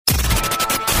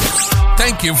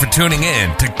Thank you for tuning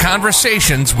in to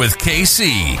Conversations with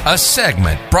KC, a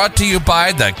segment brought to you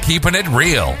by the Keeping It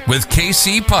Real with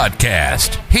KC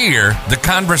podcast. Here, the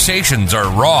conversations are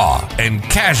raw and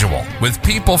casual with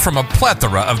people from a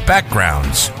plethora of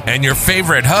backgrounds. And your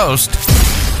favorite host,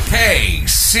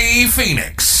 KC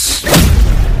Phoenix.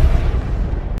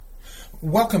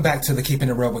 Welcome back to the Keeping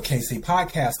It Real with KC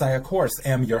podcast. I, of course,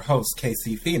 am your host,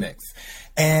 KC Phoenix.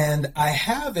 And I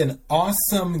have an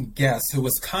awesome guest who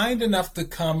was kind enough to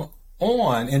come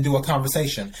on and do a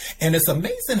conversation. And it's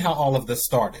amazing how all of this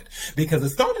started, because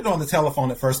it started on the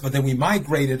telephone at first, but then we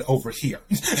migrated over here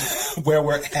where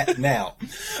we're at now.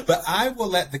 But I will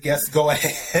let the guest go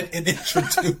ahead and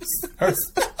introduce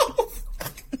herself.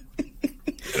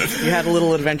 You had a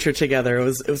little adventure together.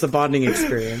 It was a bonding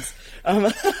experience.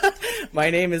 My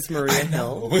name is Maria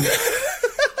Hill.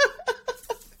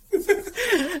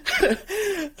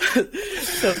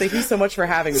 So thank you so much for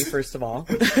having me, first of all.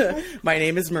 My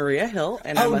name is Maria Hill,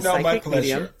 and I'm a psychic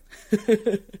medium.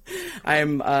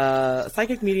 I'm a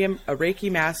psychic medium, a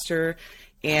Reiki master,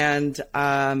 and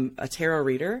a tarot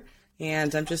reader.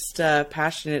 And I'm just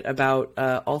passionate about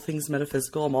all things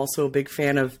metaphysical. I'm also a big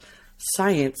fan of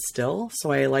science still.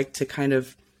 So I like to kind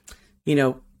of,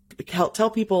 tell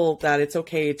people that it's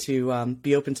okay to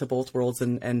be open to both worlds,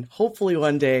 and hopefully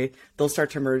one day they'll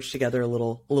start to merge together a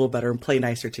little better and play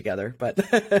nicer together. But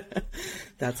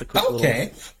that's a quick little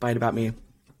bite about me.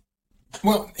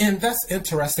 Well, and that's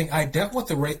interesting. I dealt with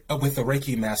the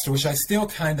Reiki master, which I still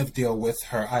kind of deal with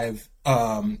her. I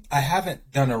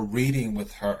haven't done a reading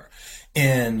with her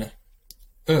in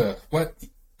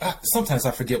sometimes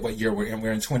I forget what year we're in.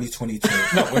 We're in 2022.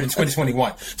 No, we're in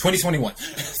 2021. 2021.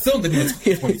 Still in the year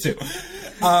 2022.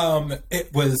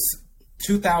 It was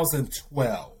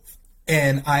 2012.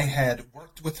 And I had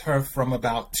worked with her from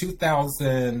about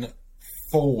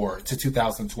 2004 to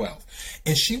 2012.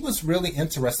 And she was really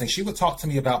interesting. She would talk to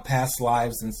me about past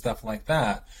lives and stuff like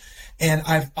that. And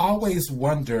I've always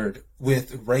wondered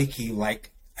with Reiki,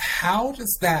 like, how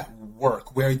does that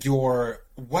work?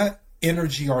 What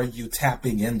energy are you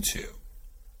tapping into?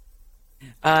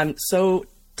 So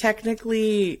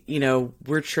technically,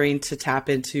 we're trained to tap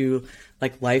into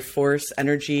like life force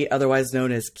energy, otherwise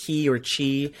known as ki or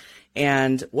chi.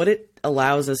 And what it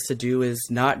allows us to do is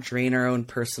not drain our own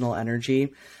personal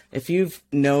energy. If you've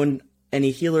known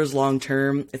any healers long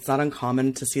term, it's not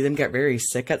uncommon to see them get very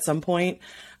sick at some point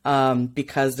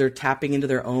because they're tapping into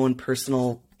their own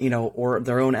personal or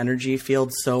their own energy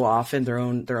field so often, their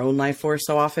own life force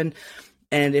so often.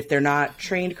 And if they're not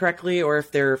trained correctly, or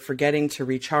if they're forgetting to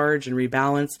recharge and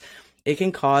rebalance, it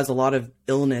can cause a lot of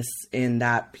illness in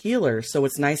that healer. So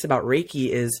what's nice about Reiki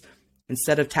is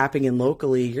instead of tapping in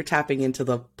locally, you're tapping into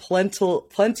the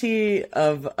plenty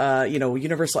of,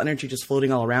 universal energy just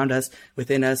floating all around us,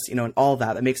 within us, and all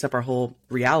that makes up our whole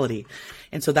reality.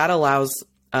 And so that allows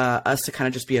us to kind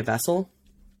of just be a vessel.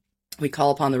 We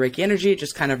call upon the Reiki energy. It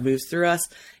just kind of moves through us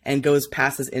and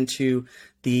passes into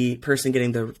the person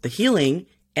getting the healing.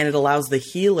 And it allows the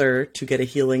healer to get a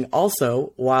healing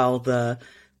also while the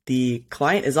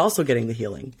client is also getting the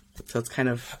healing. So it's kind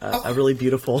of a really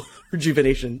beautiful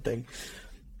rejuvenation thing.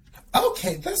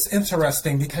 Okay, that's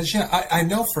interesting because, I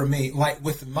know for me, like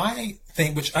with my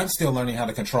thing, which I'm still learning how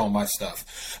to control my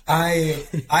stuff, I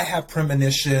have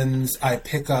premonitions, I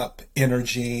pick up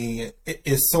energy.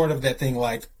 It's sort of that thing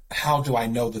like, how do I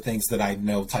know the things that I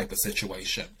know type of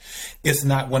situation. It's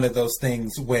not one of those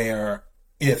things where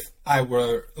if I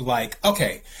were like,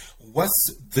 okay,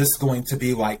 what's this going to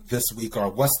be like this week, or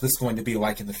what's this going to be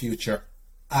like in the future?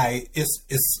 I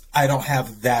don't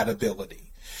have that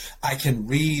ability. I can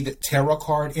read tarot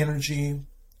card energy.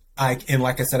 And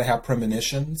like I said, I have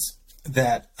premonitions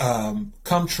that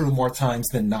come true more times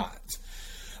than not.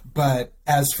 But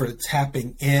as for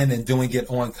tapping in and doing it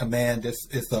on command,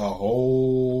 it's a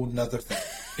whole nother thing.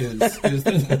 Is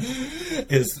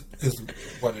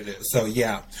what it is. So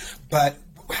yeah. But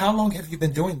how long have you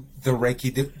been doing the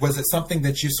Reiki? Was it something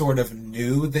that you sort of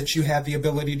knew that you had the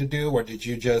ability to do, or did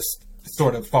you just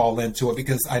sort of fall into it?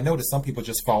 Because I noticed some people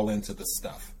just fall into this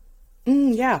stuff.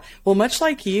 Yeah. Well, much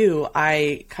like you,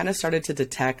 I kind of started to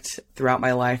detect throughout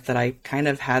my life that I kind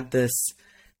of had these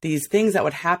things that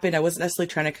would happen. I wasn't necessarily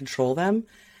trying to control them.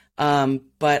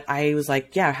 But I was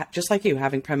like, just like you,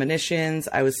 having premonitions.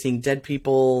 I was seeing dead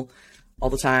people all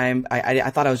the time. I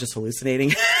thought I was just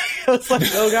hallucinating. I was like,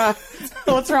 oh God,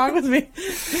 what's wrong with me?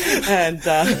 And,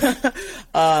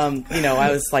 I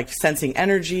was like sensing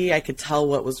energy. I could tell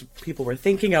what people were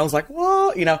thinking. I was like,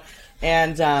 whoa,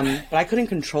 and, but I couldn't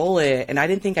control it, and I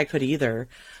didn't think I could either.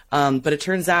 But it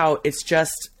turns out it's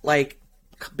just like,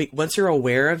 once you're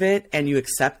aware of it and you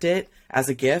accept it as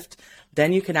a gift,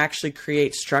 then you can actually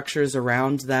create structures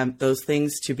around them, those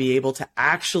things, to be able to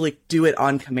actually do it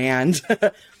on command.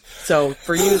 So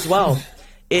for you as well,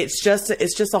 it's just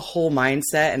a whole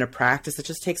mindset and a practice.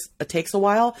 It takes a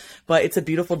while, but it's a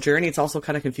beautiful journey. It's also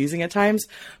kind of confusing at times.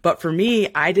 But for me,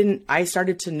 I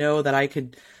started to know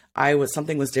that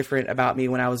something was different about me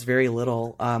when I was very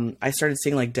little. I started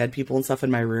seeing like dead people and stuff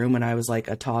in my room when I was like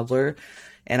a toddler.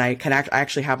 And I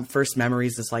actually have first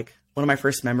memories is like, one of my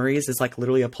first memories is like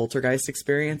literally a poltergeist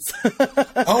experience.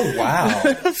 Oh, wow.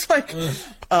 It's like,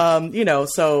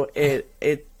 so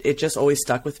it just always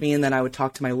stuck with me. And then I would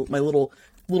talk to my little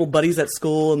buddies at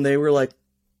school, and they were like,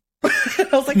 I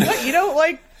was like, what? You don't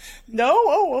like, no?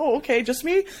 Oh, okay. Just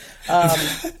me.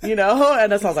 And I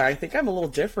was like, I think I'm a little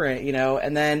different,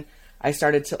 and then I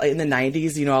started to, in the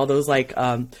 90s, all those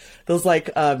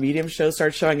medium shows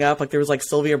started showing up. Like there was like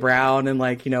Sylvia Brown and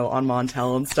like, on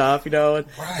Montel and stuff, and right.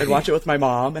 I'd watch it with my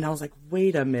mom, and I was like,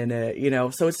 wait a minute,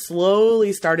 so it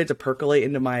slowly started to percolate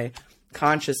into my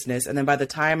consciousness. And then by the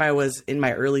time I was in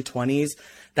my early 20s,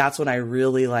 that's when I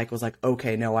really was like,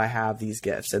 okay, no, I have these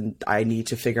gifts and I need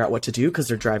to figure out what to do because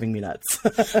they're driving me nuts.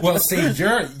 Well, see,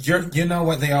 you know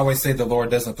what they always say, the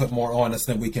Lord doesn't put more on us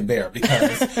than we can bear,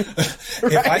 because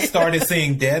right? If I started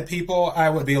seeing dead people, I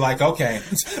would be like, okay,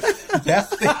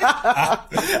 that's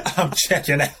I'm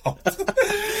checking out.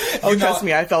 Trust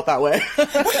me, I felt that way.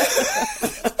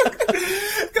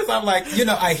 Because I'm like,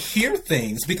 I hear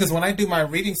things, because when I do my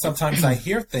reading, sometimes I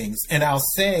hear things, and I'll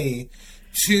say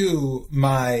to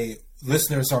my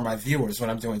listeners or my viewers when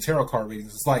I'm doing tarot card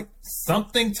readings, it's like,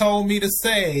 something told me to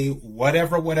say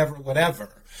whatever.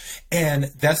 And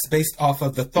that's based off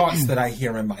of the thoughts that I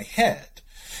hear in my head.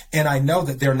 And I know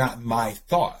that they're not my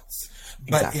thoughts.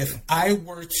 But exactly. If I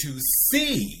were to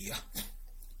see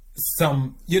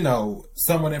someone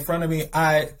in front of me,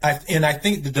 I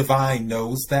think the divine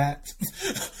knows that,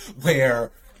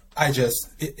 where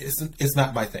it's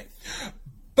not my thing.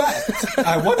 But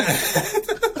I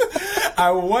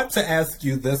want to ask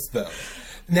you this, though.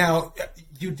 Now,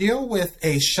 you deal with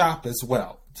a shop as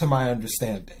well, to my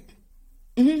understanding.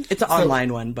 Mm-hmm. It's an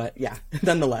online one, but yeah,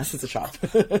 nonetheless, it's a shop.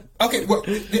 Okay, well,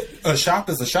 a shop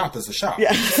is a shop is a shop.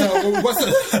 Yeah. So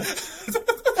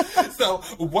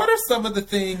what are some of the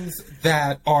things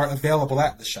that are available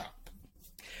at the shop?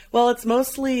 Well, it's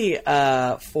mostly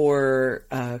for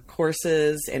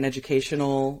courses and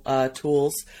educational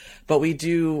tools, but we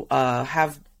do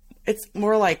have, it's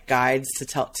more like guides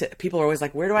to people are always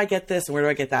like, where do I get this and where do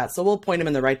I get that? So we'll point them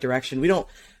in the right direction. We don't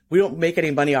make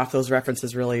any money off those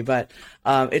references really, but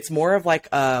it's more of like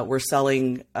we're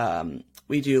selling,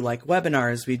 we do like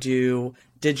webinars, we do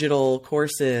digital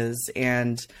courses,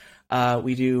 and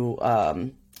we do,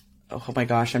 oh my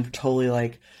gosh, I'm totally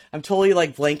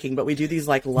blanking, but we do these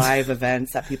like live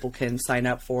events that people can sign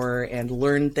up for and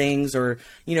learn things, or,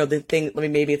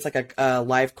 maybe it's like a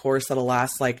live course that'll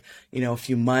last like, a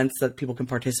few months that people can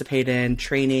participate in,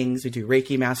 trainings. We do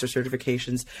Reiki master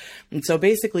certifications. And so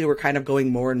basically we're kind of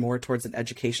going more and more towards an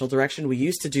educational direction. We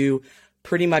used to do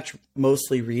pretty much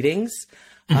mostly readings.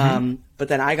 Mm-hmm. But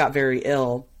then I got very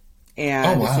ill,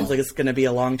 and It seems like it's going to be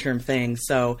a long-term thing.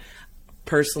 So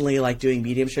personally, like doing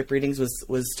mediumship readings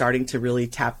was starting to really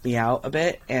tap me out a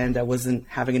bit, and I wasn't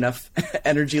having enough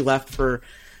energy left for,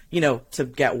 to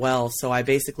get well. So I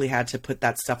basically had to put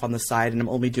that stuff on the side, and I'm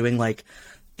only doing like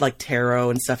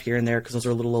tarot and stuff here and there because those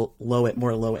are a little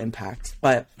more low impact.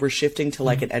 But we're shifting to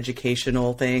like an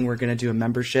educational thing. We're going to do a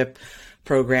membership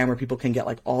program where people can get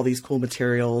like all these cool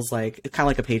materials, like kind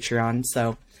of like a Patreon.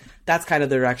 So that's kind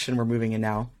of the direction we're moving in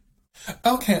now.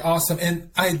 Okay, awesome. And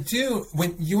I do,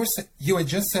 when you had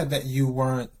just said that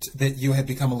you had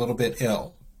become a little bit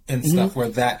ill and stuff, mm-hmm. where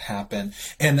that happened.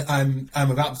 And I'm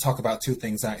about to talk about two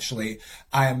things, actually.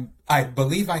 I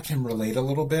believe I can relate a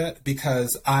little bit,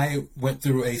 because I went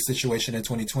through a situation in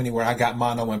 2020 where I got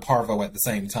mono and parvo at the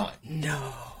same time.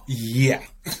 No. Yeah.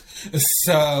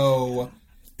 So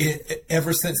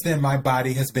ever since then, my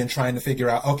body has been trying to figure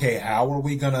out, okay, how are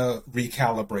we going to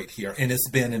recalibrate here? And it's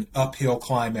been an uphill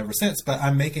climb ever since, but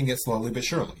I'm making it slowly but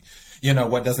surely.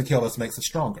 What doesn't kill us makes us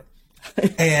stronger.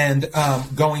 And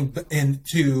go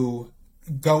into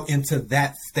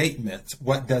that statement,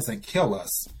 what doesn't kill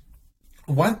us.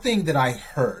 One thing that I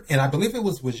heard, and I believe it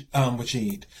was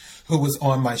Wajid, who was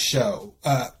on my show,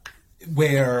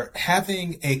 where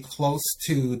having a close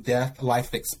to death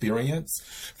life experience,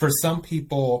 for some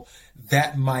people,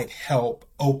 that might help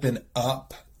open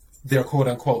up their quote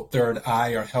unquote third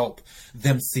eye, or help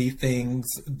them see things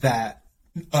that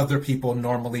other people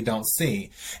normally don't see.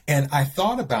 And I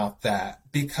thought about that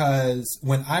because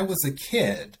when I was a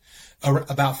kid,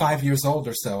 about 5 years old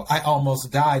or so, I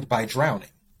almost died by drowning.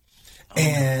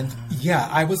 And yeah,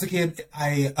 I was a kid.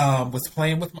 I was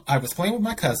playing with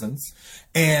my cousins,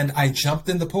 and I jumped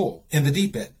in the pool in the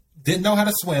deep end. Didn't know how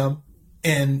to swim,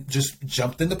 and just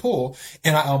jumped in the pool,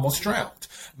 and I almost drowned.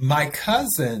 My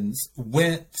cousins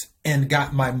went and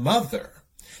got my mother,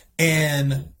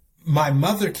 and my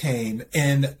mother came,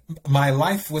 and my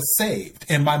life was saved.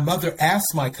 And my mother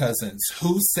asked my cousins,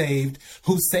 who saved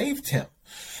him?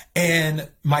 And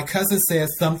my cousin said,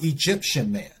 some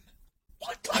Egyptian man.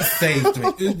 What saved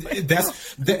me?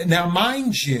 Now,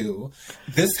 mind you,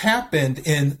 this happened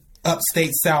in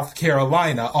upstate South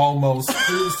Carolina, almost.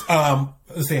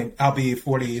 Let's see, I'll be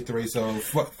 43, so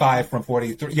 5 from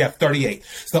 43, 38.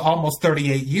 So almost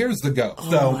 38 years ago.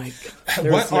 So,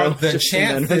 what are the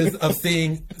chances of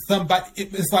seeing somebody?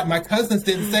 It's like my cousins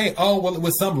didn't say, "Oh, well, it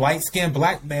was some light-skinned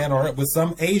black man, or it was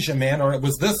some Asian man, or it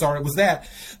was this, or it was that."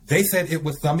 They said it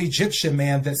was some Egyptian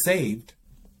man that saved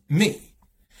me.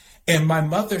 And my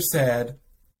mother said,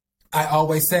 I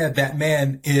always said that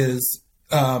man is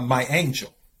my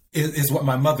angel, is what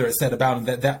my mother had said about him.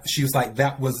 That she was like,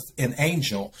 that was an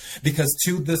angel, because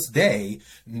to this day,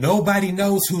 nobody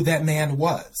knows who that man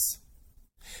was.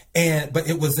 But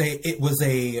it was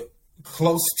a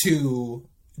close to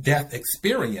death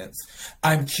experience.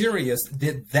 I'm curious,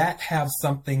 did that have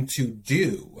something to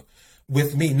do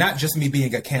with me? Not just me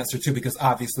being a Cancer too, because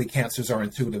obviously cancers are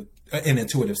an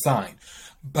intuitive sign.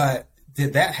 But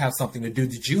did that have something to do?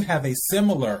 Did you have a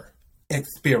similar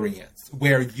experience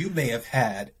where you may have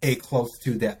had a close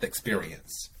to death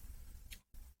experience?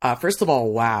 First of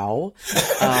all, wow.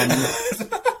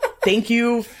 Thank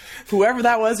you, whoever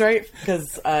that was, right?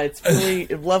 Because it's really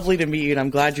lovely to meet you, and I'm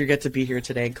glad you get to be here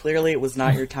today. Clearly, it was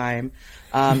not your time.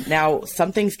 Now,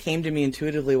 some things came to me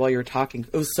intuitively while you were talking.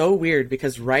 It was so weird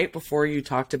because right before you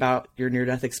talked about your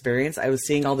near-death experience, I was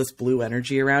seeing all this blue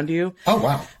energy around you. Oh,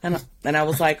 wow. And I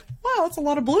was like, wow, that's a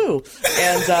lot of blue.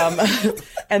 And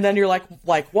and then you're like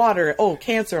water, oh,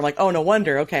 Cancer. I'm like, oh, no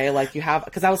wonder. Okay, like you have,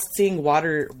 because I was seeing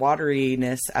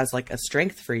wateriness as like a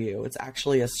strength for you. It's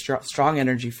actually a strong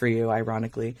energy for you,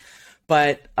 ironically.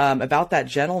 But about that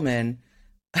gentleman,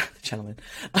 about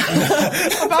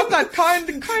that kind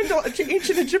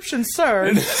ancient Egyptian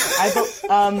sir,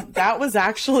 that was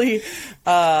actually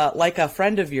like a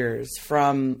friend of yours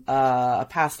from a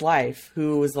past life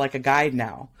who was like a guide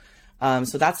now.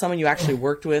 So that's someone you actually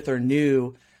worked with or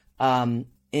knew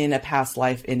in a past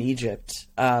life in Egypt.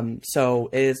 So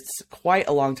it's quite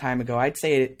a long time ago. I'd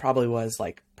say it probably was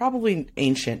probably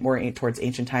ancient, towards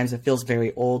ancient times. It feels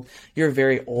very old. You're a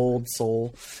very old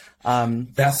soul.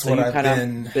 That's what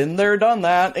I've been there, done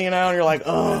that, and you're like,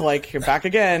 oh, like you're back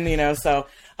again, so,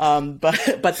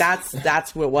 but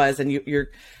that's what it was.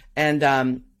 And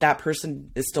that person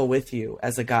is still with you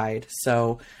as a guide.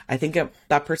 So I think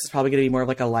that person's probably going to be more of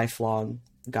like a lifelong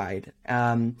guide.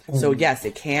 So yes,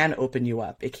 it can open you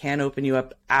up. It can open you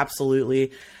up.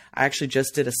 Absolutely. I actually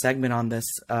just did a segment on this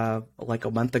like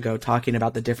a month ago, talking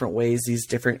about the different ways these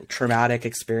different traumatic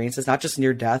experiences, not just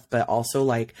near death, but also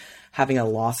like having a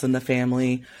loss in the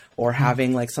family or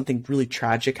having like something really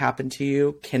tragic happen to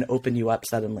you, can open you up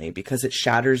suddenly because it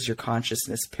shatters your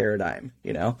consciousness paradigm,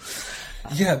 Yeah,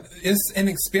 it's an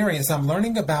experience. I'm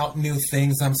learning about new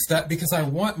things. I'm stuck because I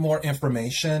want more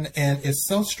information. And it's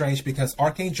so strange because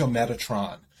Archangel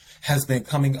Metatron has been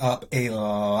coming up a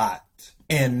lot.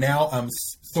 And now I'm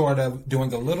sort of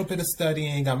doing a little bit of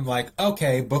studying. I'm like,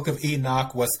 okay, Book of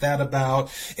Enoch, what's that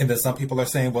about? And then some people are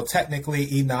saying, well,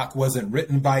 technically Enoch wasn't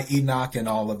written by Enoch and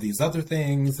all of these other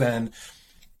things. And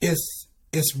it's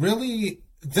really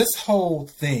this whole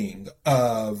thing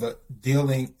of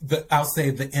I'll say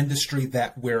the industry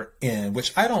that we're in,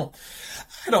 which I don't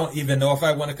even know if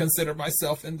I want to consider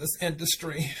myself in this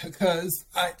industry, because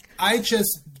I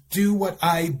just do what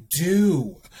I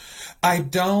do. I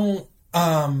don't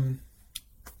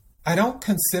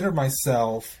consider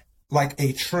myself like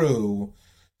a true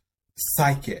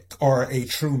psychic or a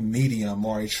true medium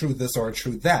or a true this or a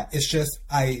true that. It's just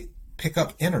I pick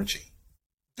up energy.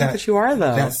 But you are,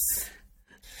 though.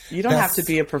 You don't have to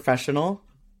be a professional.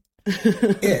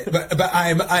 But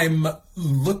I'm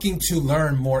looking to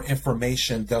learn more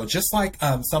information, though. Just like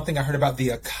something I heard about the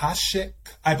Akashic,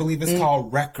 I believe it's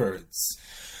called records.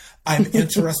 I'm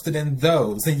interested in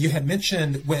those. And you had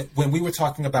mentioned when we were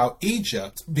talking about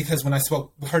Egypt, because when I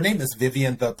spoke, her name is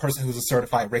Vivian, the person who's a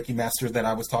certified Reiki master that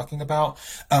I was talking about.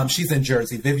 She's in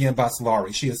Jersey, Vivian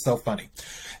Basilari. She is so funny.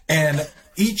 And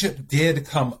Egypt did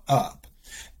come up.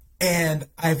 And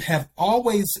I have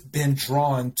always been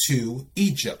drawn to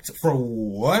Egypt for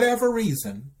whatever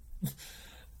reason.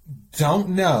 Don't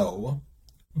know,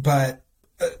 but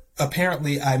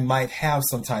apparently I might have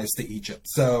some ties to Egypt.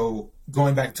 So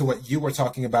going back to what you were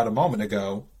talking about a moment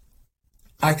ago,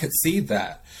 I could see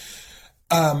that.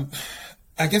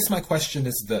 I guess my question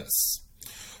is this.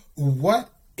 What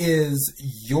is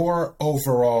your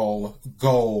overall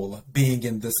goal being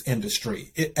in this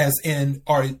industry?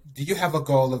 Do you have a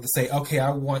goal of to say, okay, I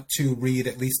want to read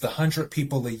at least 100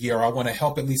 people a year. I want to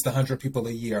help at least 100 people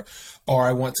a year, or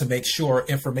I want to make sure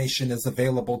information is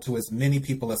available to as many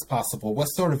people as possible.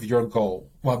 What's sort of your goal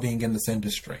while being in this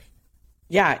industry?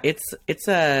 Yeah, it's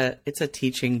a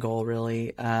teaching goal,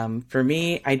 really. For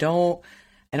me, I don't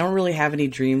really have any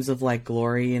dreams of like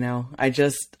glory, I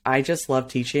just love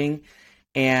teaching,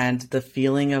 and the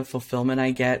feeling of fulfillment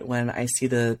I get when I see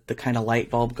the kind of light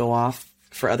bulb go off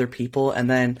for other people. And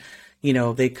then,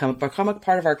 they become a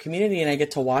part of our community, and I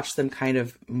get to watch them kind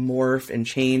of morph and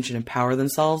change and empower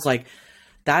themselves. Like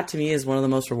that to me is one of the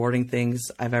most rewarding things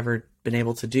I've ever been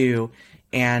able to do.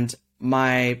 And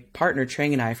my partner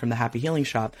Trang and I from the Happy Healing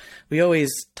Shop, we always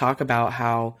talk about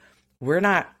how we're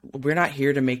not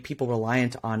here to make people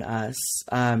reliant on us.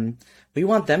 We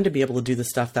want them to be able to do the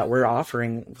stuff that we're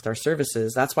offering with our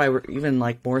services. That's why we're even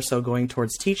like more so going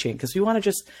towards teaching, because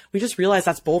we just realize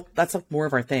that's more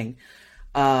of our thing.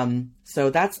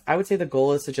 So I would say the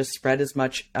goal is to just spread as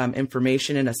much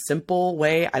information in a simple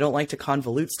way. I don't like to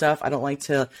convolute stuff. I don't like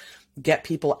to get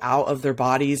people out of their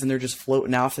bodies and they're just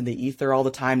floating off in the ether all the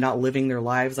time, not living their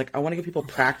lives. Like I want to give people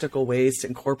practical ways to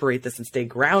incorporate this and stay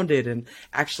grounded and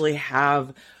actually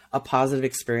have a positive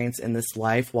experience in this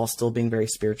life while still being very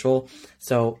spiritual.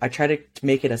 So I try to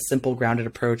make it a simple, grounded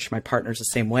approach. My partner's the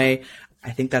same way.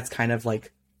 I think that's kind of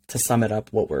like, to sum it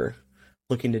up, what we're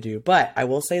looking to do. But I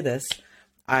will say this,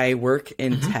 I work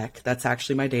in tech. That's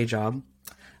actually my day job.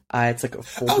 It's like a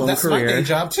full-blown that's career. My day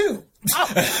job too.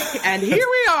 Oh, and here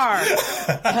we are.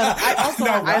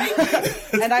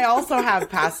 I also have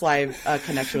past life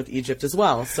connection with Egypt as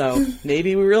well. So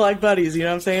maybe we were like buddies, you know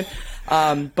what I'm saying?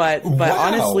 But wow.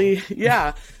 Honestly,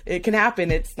 yeah, it can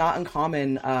happen. It's not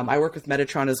uncommon. I work with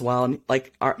Metatron as well. And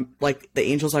like the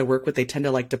angels I work with, they tend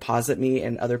to like deposit me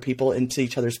and other people into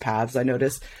each other's paths. I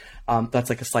notice. That's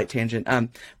like a slight tangent.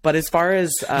 But as far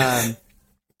as,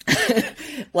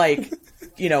 like,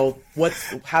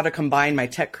 how to combine my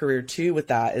tech career too with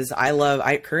that is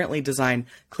I currently design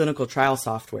clinical trial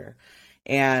software,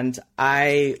 and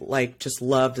I just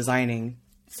love designing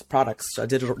products,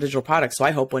 digital products. So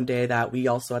I hope one day that we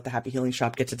also at the Happy Healing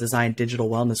Shop get to design digital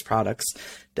wellness products,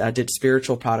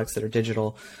 spiritual products that are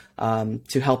digital,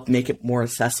 to help make it more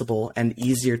accessible and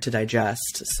easier to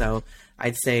digest. So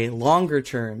I'd say longer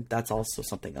term, that's also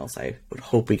something else I would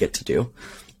hope we get to do.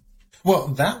 Well,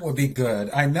 that would be good.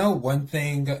 I know one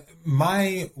thing,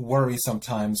 my worry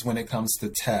sometimes when it comes to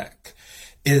tech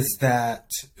is that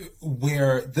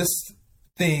where this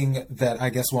thing that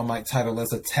I guess one might title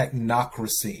as a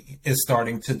technocracy is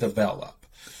starting to develop.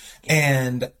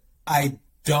 And I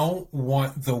don't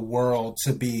want the world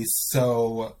to be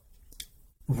so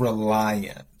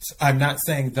reliant. I'm not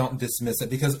saying don't dismiss it,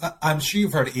 because I'm sure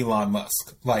you've heard of Elon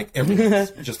Musk. Like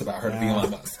everyone's just about heard of Elon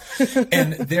Musk.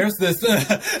 And there's this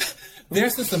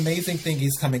amazing thing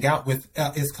he's coming out with.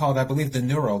 It's called, I believe, the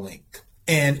Neuralink.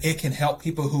 And it can help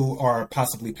people who are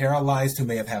possibly paralyzed, who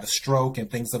may have had a stroke and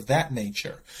things of that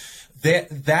nature.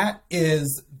 That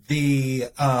is the,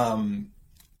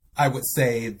 I would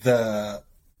say, the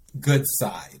good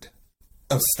side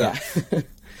of stuff. Yeah.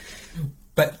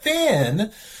 But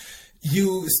then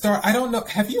you start, I don't know,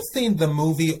 have you seen the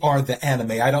movie or the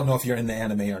anime? I don't know if you're in the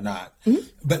anime or not. Mm-hmm.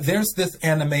 But there's this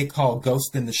anime called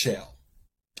Ghost in the Shell.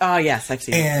 Oh, yes, I've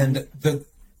seen it. And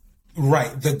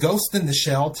the Ghost in the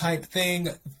Shell type thing,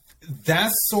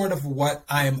 that's sort of what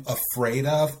I'm afraid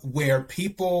of, where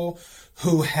people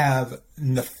who have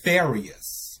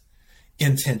nefarious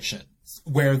intentions,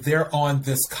 where they're on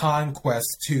this conquest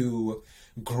to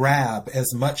grab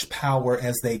as much power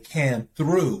as they can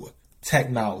through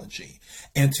technology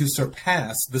and to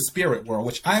surpass the spirit world,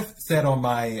 which I've said on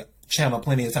my channel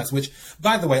plenty of times, which,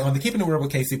 by the way, on the Keeping It Real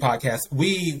with KC podcast,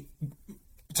 we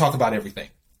talk about everything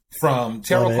from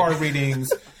tarot card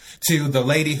readings to the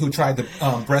lady who tried to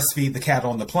breastfeed the cat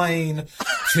on the plane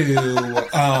to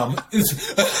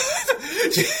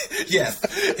yes,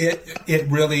 it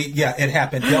really, it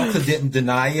happened. Delta didn't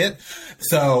deny it.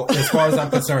 So as far as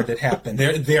I'm concerned, it happened.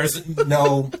 There's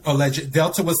no alleged.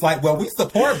 Delta was like, well, we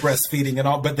support breastfeeding and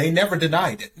all, but they never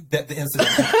denied it, that the incident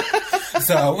happened.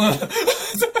 So,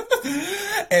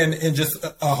 and just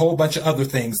a whole bunch of other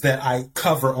things that I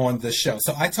cover on this show.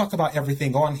 So I talk about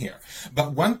everything on here.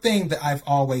 But one thing that I've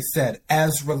always said,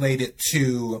 as related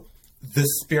to the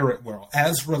spirit world,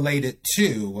 as related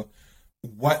to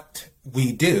what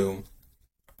we do,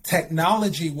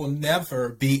 technology will never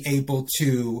be able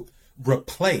to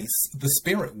replace the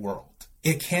spirit world.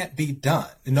 It can't be done.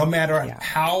 No matter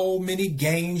how many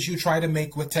gains you try to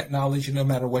make with technology, no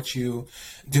matter what you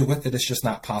do with it, it's just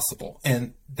not possible.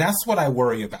 And that's what I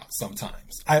worry about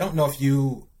sometimes. I don't know if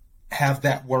you have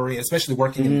that worry, especially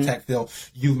working in the tech field.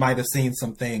 You might have seen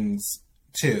some things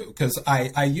too, because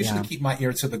I usually keep my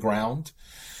ear to the ground.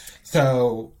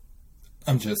 So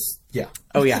I'm just,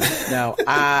 Oh yeah. No,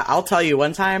 I'll tell you,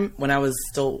 one time when I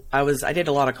did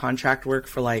a lot of contract work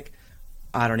for like,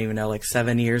 I don't even know, like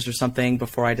 7 years or something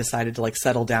before I decided to like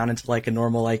settle down into like a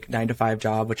normal like 9-to-5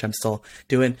 job, which I'm still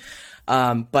doing.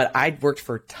 But I'd worked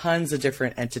for tons of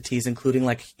different entities, including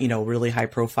like, really high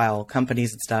profile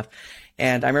companies and stuff.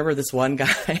 And I remember this one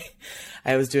guy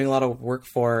I was doing a lot of work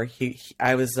for,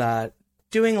 I was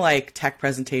doing like tech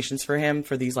presentations for him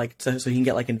for these like, so he can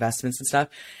get like investments and stuff.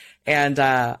 And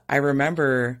I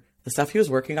remember the stuff he was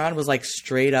working on was like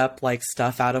straight up like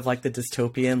stuff out of like the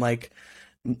dystopian, like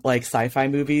sci-fi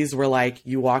movies where like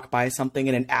you walk by something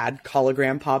and an ad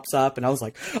hologram pops up, and I was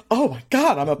like, oh my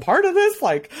God, I'm a part of this.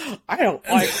 Like, I don't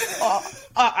like,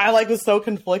 I like was so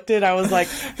conflicted. I was like,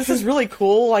 this is really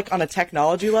cool, like on a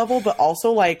technology level, but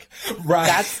also like,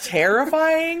 that's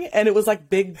terrifying. And it was like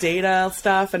big data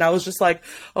stuff. And I was just like,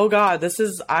 oh God,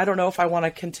 I don't know if I want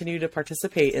to continue to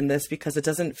participate in this because it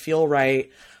doesn't feel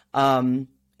right. And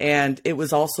it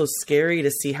was also scary to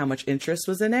see how much interest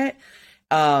was in it.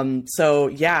 So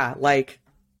yeah, like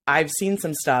I've seen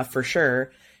some stuff for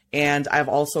sure. And I've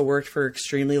also worked for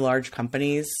extremely large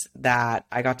companies that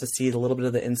I got to see a little bit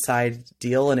of the inside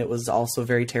deal. And it was also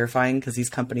very terrifying because these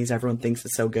companies, everyone thinks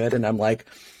is so good. And I'm like,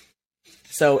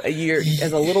 so you're,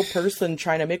 as a little person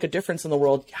trying to make a difference in the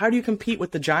world, how do you compete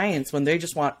with the giants when they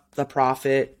just want the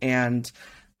profit and,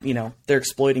 they're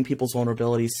exploiting people's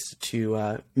vulnerabilities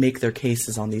to make their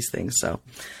cases on these things. So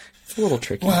it's a little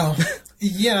tricky. Well,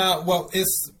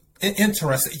 it's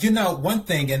interesting. One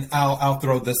thing, and I'll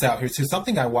throw this out here too,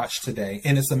 something I watched today,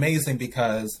 and it's amazing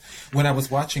because when I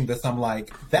was watching this, I'm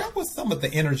like, that was some of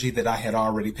the energy that I had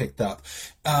already picked up.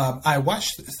 I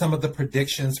watched some of the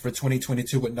predictions for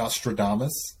 2022 with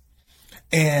Nostradamus.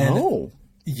 And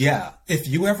if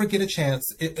you ever get a chance,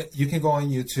 you can go on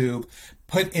YouTube,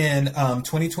 put in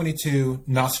 2022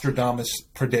 Nostradamus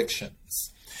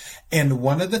predictions. And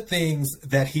one of the things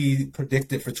that he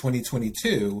predicted for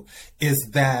 2022 is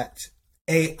that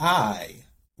AI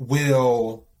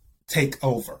will take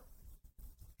over.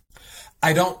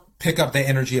 I don't pick up the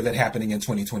energy of it happening in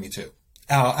 2022.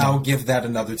 I'll give that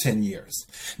another 10 years.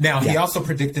 Now, he also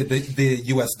predicted the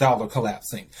US dollar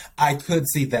collapsing. I could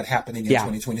see that happening in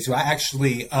 2022. I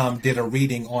actually did a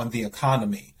reading on the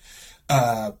economy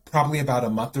probably about a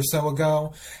month or so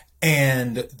ago.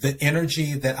 And the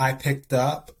energy that I picked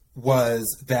up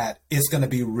was that it's going to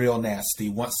be real nasty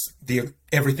once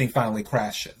everything finally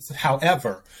crashes.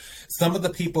 However, some of the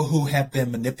people who have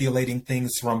been manipulating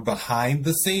things from behind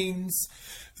the scenes,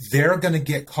 they're going to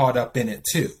get caught up in it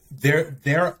too.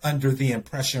 They're under the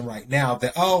impression right now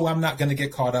that, I'm not going to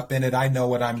get caught up in it. I know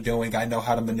what I'm doing. I know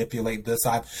how to manipulate this.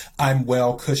 I'm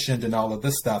well cushioned and all of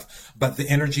this stuff. But the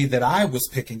energy that I was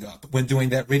picking up when doing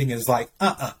that reading is like,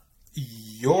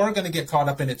 you're going to get caught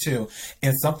up in it too.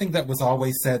 And something that was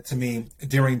always said to me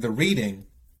during the reading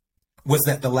was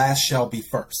that the last shall be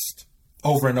first.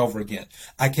 Over and over again,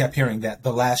 I kept hearing that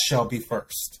the last shall be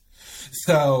first.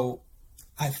 So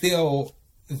I feel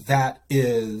that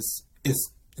is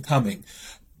coming.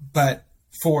 But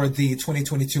for the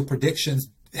 2022 predictions,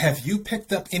 have you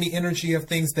picked up any energy of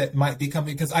things that might be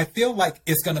coming? Because I feel like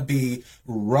it's going to be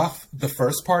rough the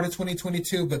first part of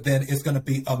 2022, but then it's going to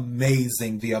be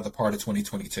amazing the other part of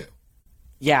 2022.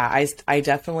 Yeah, I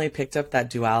definitely picked up that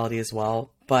duality as well.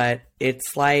 But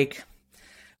it's like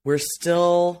we've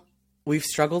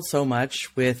struggled so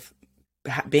much with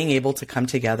being able to come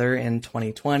together in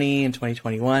 2020 and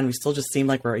 2021. We still just seem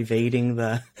like we're evading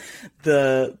the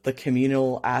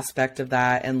communal aspect of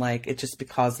that, and like it just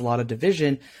caused a lot of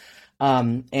division,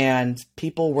 and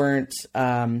people weren't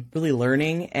really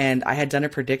learning. And I had done a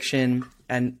prediction,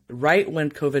 and right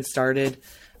when COVID started,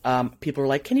 people were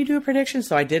like, can you do a prediction?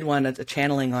 So I did one, a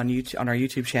channeling on YouTube, on our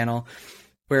YouTube channel,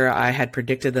 where I had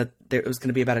predicted that there was going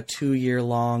to be about a 2-year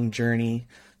long journey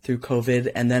through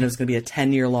COVID, and then it was going to be a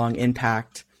 10-year long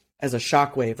impact as a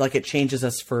shockwave. Like it changes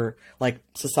us for like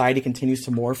society continues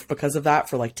to morph because of that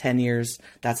for like 10 years.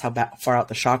 That's how far out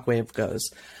the shockwave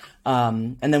goes.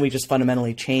 And then we just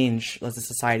fundamentally change as a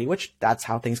society, which that's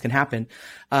how things can happen.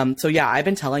 So yeah, I've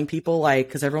been telling people,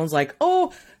 like, cause everyone's like,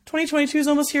 oh, 2022 is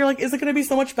almost here. Like, is it going to be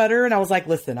so much better? And I was like,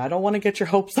 listen, I don't want to get your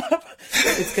hopes up.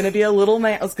 It's going to be a little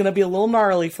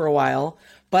gnarly for a while,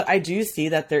 but I do see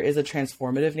that there is a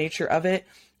transformative nature of it.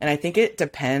 And I think it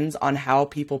depends on how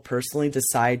people personally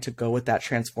decide to go with that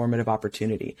transformative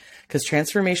opportunity, because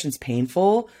transformation's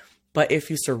painful, but if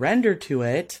you surrender to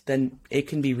it, then it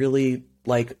can be really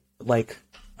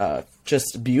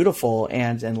just beautiful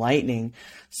and enlightening.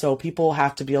 So people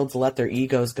have to be able to let their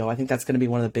egos go. I think that's going to be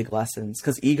one of the big lessons,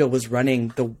 because ego was running.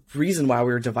 The reason why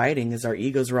we were dividing is our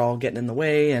egos were all getting in the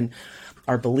way, and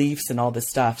our beliefs and all this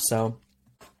stuff. So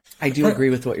I do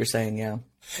agree with what you're saying. Yeah.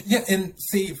 Yeah. And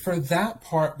see, for that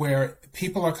part where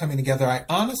people are coming together, I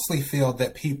honestly feel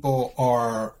that people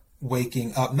are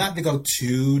waking up, not to go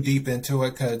too deep into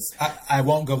it, because I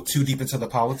won't go too deep into the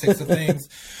politics of things.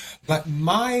 But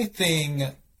my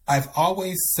thing, I've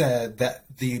always said that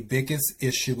the biggest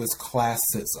issue is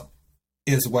classism,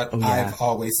 is what I've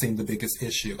always seen the biggest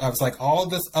issue. I was like, all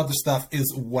this other stuff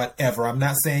is whatever. I'm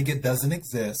not saying it doesn't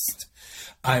exist.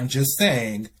 I'm just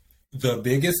saying the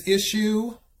biggest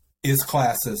issue is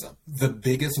classism. The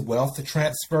biggest wealth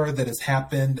transfer that has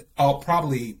happened,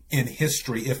 probably in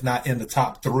history, if not in the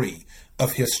top 3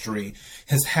 of history,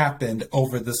 has happened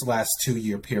over this last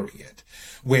 2-year period,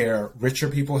 where richer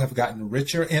people have gotten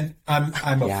richer. And I'm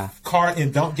a car,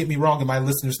 and don't get me wrong, and my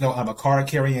listeners know I'm a card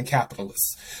carrying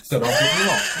capitalist. So don't get me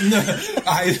wrong.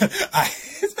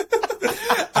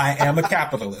 I am a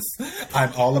capitalist.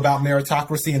 I'm all about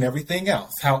meritocracy and everything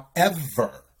else.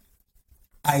 However,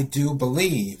 I do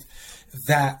believe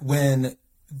that when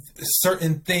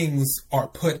certain things are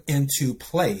put into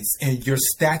place and you're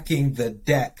stacking the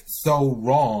deck so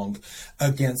wrong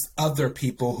against other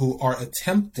people who are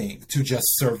attempting to just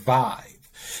survive,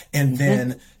 and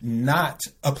then not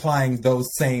applying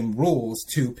those same rules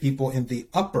to people in the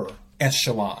upper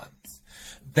echelons,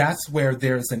 that's where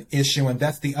there's an issue. And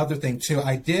that's the other thing too.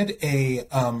 I did a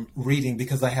reading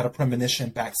because I had a premonition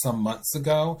back some months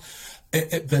ago.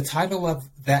 The title of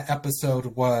that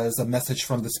episode was A Message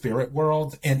from the Spirit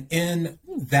World. And in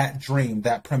that dream,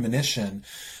 that premonition,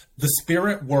 the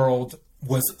spirit world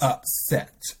was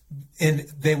upset. And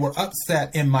they were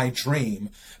upset in my dream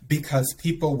because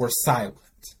people were silent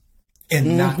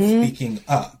and not speaking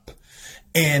up.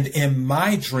 And in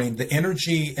my dream, the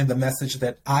energy and the message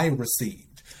that I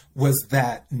received was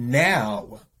that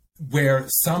now, where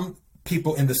some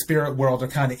people in the spirit world are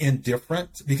kind of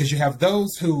indifferent, because you have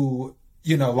those who,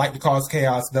 you know, like to cause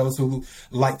chaos, those who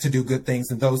like to do good things,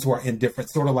 and those who are indifferent,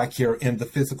 sort of like you're in the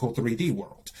physical 3D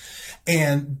world.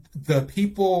 And the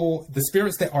people, the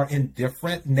spirits that are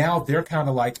indifferent, now they're kind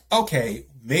of like, okay,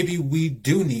 maybe we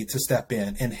do need to step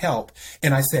in and help.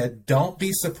 And I said, don't be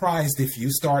surprised if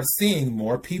you start seeing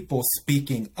more people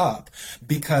speaking up,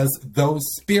 because those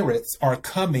spirits are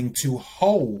coming to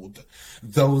hold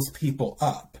those people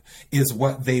up, is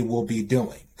what they will be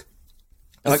doing.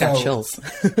 Oh, I got chills.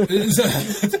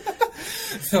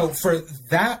 So for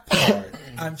that part,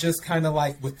 I'm just kind of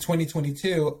like, with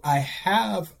 2022, I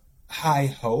have high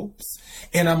hopes,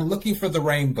 and I'm looking for the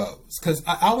rainbows, because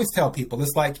I always tell people,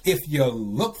 it's like, if you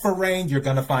look for rain, you're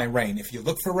going to find rain. If you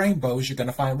look for rainbows, you're going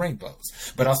to find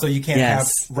rainbows. But also, you can't have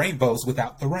rainbows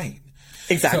without the rain.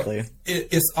 Exactly. So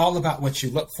it's all about what you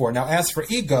look for. Now, as for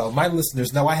ego, my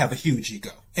listeners know I have a huge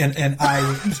ego, and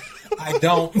I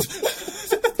don't.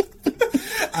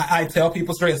 I tell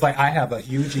people straight, it's like, I have a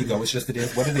huge ego. It's just, it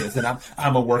is what it is. And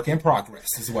I'm a work in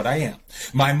progress, is what I am.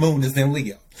 My moon is in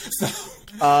Leo. So,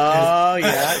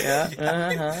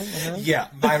 yeah,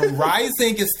 my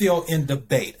rising is still in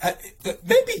debate.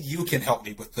 Maybe you can help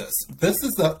me with this. This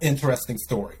is an interesting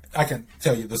story. I can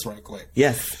tell you this right quick.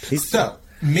 Yes, please. So,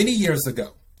 many years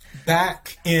ago,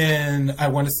 back in, I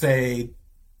want to say,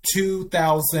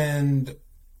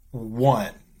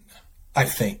 2001, I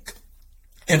think,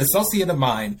 an associate of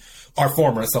mine, our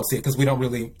former associate, because we don't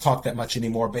really talk that much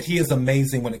anymore, but he is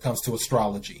amazing when it comes to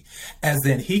astrology. As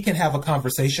in, he can have a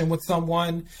conversation with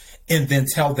someone and then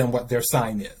tell them what their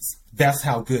sign is. That's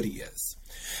how good he is.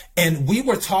 And we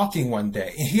were talking one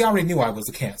day, and he already knew I was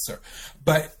a Cancer,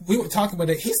 but we were talking one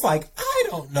day. He's like, I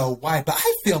don't know why, but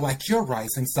I feel like your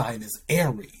rising sign is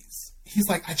Aries. He's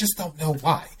like, I just don't know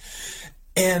why.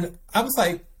 And I was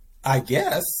like, I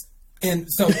guess. And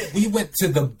so we went to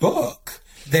the book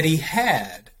that he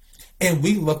had, and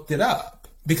we looked it up,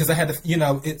 because I had to, you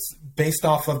know, it's based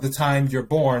off of the time you're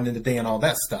born and the day and all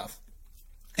that stuff.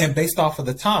 And based off of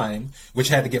the time, which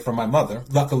I had to get from my mother,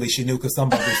 luckily she knew because some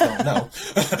mothers don't know.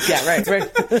 Yeah, right.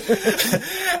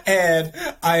 And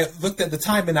I looked at the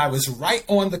time and I was right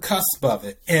on the cusp of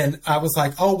it. And I was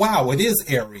like, oh, wow, it is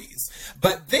Aries.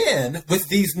 But then with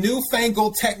these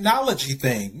newfangled technology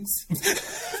things,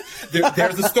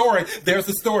 there's a story. There's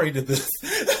a story to this.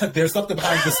 There's something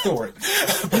behind the story.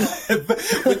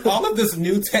 With all of this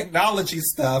new technology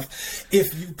stuff,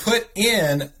 if you put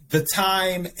in the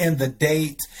time and the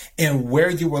date and where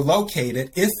you were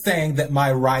located, it's saying that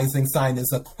my rising sign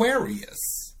is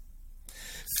Aquarius.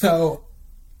 So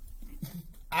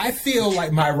I feel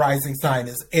like my rising sign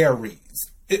is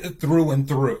Aries through and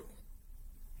through.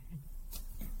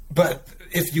 But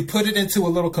if you put it into a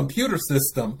little computer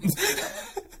system...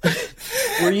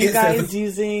 Were you guys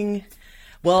using...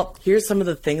 Well, here's some of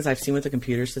the things I've seen with the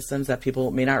computer systems that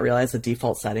people may not realize, the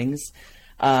default settings.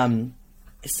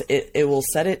 It will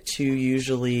set it to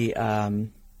usually... oh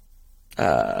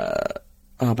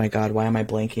my God, why am I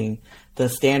blanking? The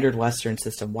standard Western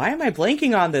system. Why am I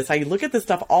blanking on this? I look at this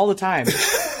stuff all the time.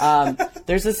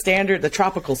 There's a standard, the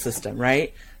tropical system,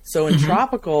 right? So in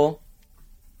tropical...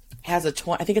 has I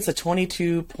think it's a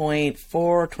 22.4,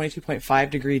 22.5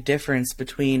 degree difference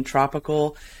between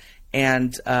tropical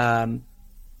and, oh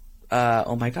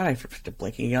my God, I'm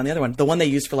blanking on the other one. The one they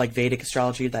use for like Vedic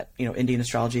astrology, that, Indian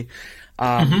astrology.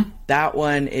 That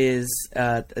one is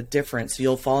different. So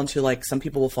you'll fall into like, some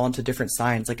people will fall into different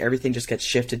signs. Like everything just gets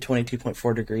shifted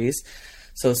 22.4 degrees.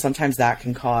 So sometimes that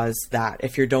can cause that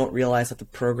if you don't realize that the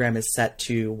program is set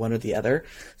to one or the other.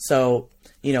 So,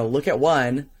 look at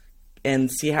one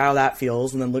and see how that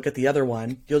feels, and then look at the other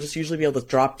one. You'll just usually be able to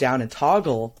drop down and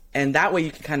toggle, and that way you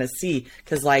can kind of see.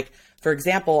 Because, like, for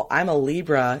example, I'm a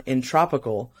Libra in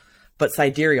tropical, but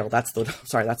sidereal, that's the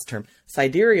term.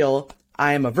 Sidereal,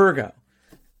 I am a Virgo.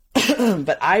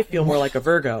 But I feel more like a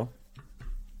Virgo.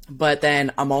 But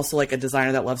then I'm also like a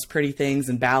designer that loves pretty things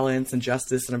and balance and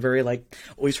justice, and I'm very like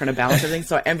always trying to balance everything.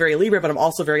 So I'm very Libra, but I'm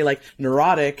also very like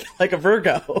neurotic, like a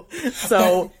Virgo.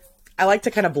 So I like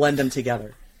to kind of blend them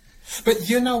together. But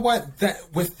you know what? That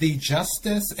with the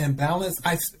justice and balance,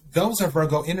 those are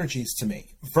Virgo energies to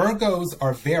me. Virgos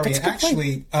are very,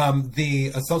 actually,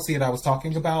 the associate I was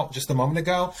talking about just a moment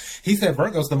ago, he said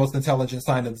Virgo's the most intelligent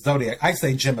sign of the zodiac. I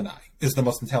say Gemini is the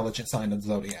most intelligent sign of the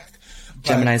zodiac.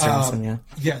 Geminis are awesome, yeah.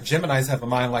 Yeah, Geminis have a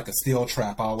mind like a steel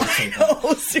trap. I always say that.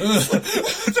 Oh, seriously.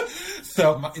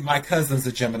 So my cousin's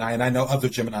a Gemini, and I know other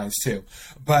Geminis too.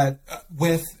 But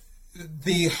with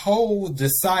the whole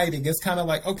deciding, it's kind of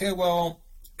like, okay, well,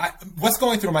 what's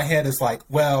going through my head is like,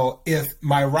 well, if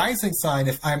my rising sign,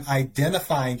 if I'm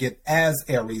identifying it as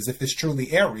Aries, if it's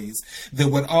truly Aries, then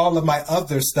would all of my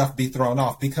other stuff be thrown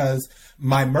off? Because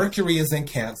my Mercury is in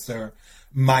Cancer,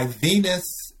 my Venus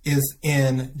is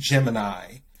in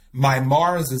Gemini, my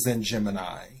Mars is in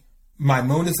Gemini, my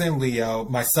Moon is in Leo,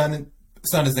 my Sun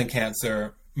is in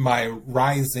Cancer, my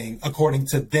rising, according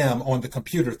to them on the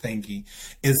computer thingy,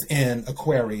 is in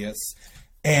Aquarius.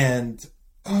 And,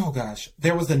 oh gosh,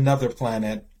 there was another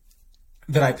planet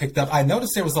that I picked up. I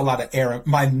noticed there was a lot of air.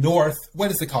 My north,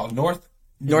 what is it called? North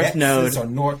node. Or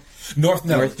north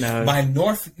node. My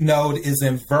north node is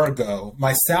in Virgo.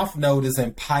 My south node is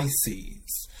in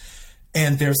Pisces.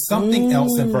 And there's something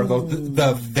else in Virgo,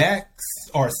 the Vex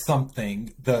or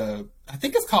something. I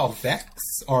think it's called Vex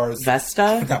or Vesta.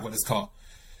 I forgot what it's called.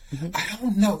 I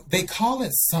don't know. They call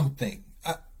it something.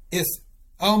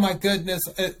 Oh my goodness.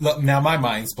 Look, now my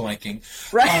mind's blanking.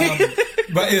 Right.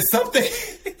 But it's something.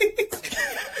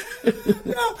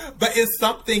 No, but it's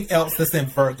something else that's in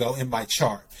Virgo in my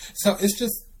chart. So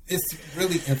it's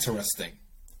really interesting.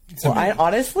 Well,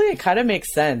 honestly, it kind of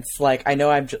makes sense. Like, I know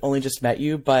I've only just met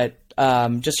you, but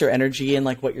just your energy and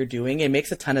like what you're doing, it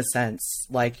makes a ton of sense.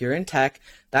 Like, you're in tech.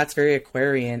 That's very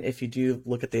Aquarian if you do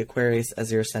look at the Aquarius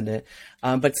as your ascendant.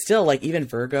 But still, like, even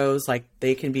Virgos, like,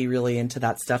 they can be really into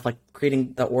that stuff, like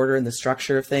creating the order and the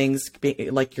structure of things.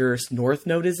 Like, your North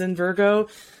Node is in Virgo.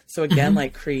 So again,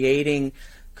 like creating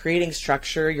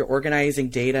structure, you're organizing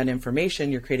data and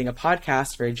information, you're creating a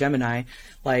podcast, very Gemini.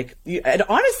 Like, it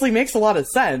honestly makes a lot of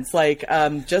sense. Like,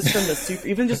 just from the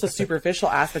even just a superficial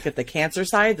aspect of the Cancer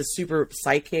side, the super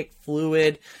psychic,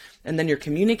 fluid, and then you're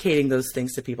communicating those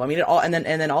things to people. I mean, it all, and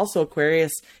then also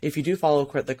Aquarius, if you do follow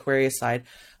the Aquarius side,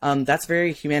 that's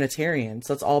very humanitarian.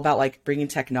 So it's all about like bringing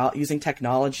using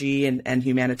technology and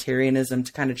humanitarianism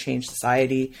to kind of change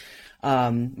society.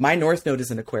 My North Node is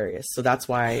in Aquarius, so that's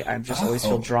why I'm just always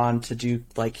feel drawn to do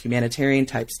like humanitarian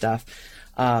type stuff.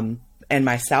 And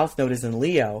my South Node is in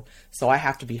Leo, so I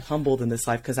have to be humbled in this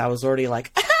life because I was already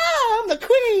like, I'm the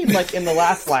queen. mean? Like in the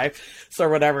last life, so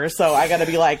whatever. So I got to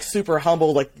be like super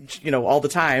humble, like, all the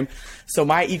time. So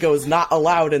my ego is not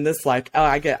allowed in this. Like,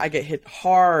 I get hit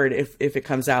hard if it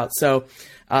comes out. So,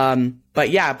 but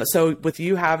so with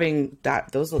you having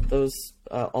those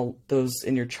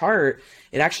in your chart,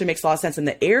 it actually makes a lot of sense. And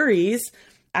the Aries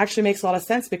actually makes a lot of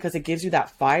sense because it gives you that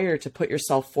fire to put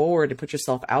yourself forward, to put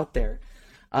yourself out there.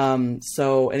 I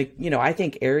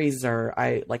think Aries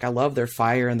I love their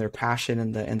fire and their passion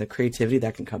and the creativity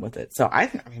that can come with it. So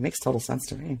it makes total sense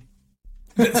to me.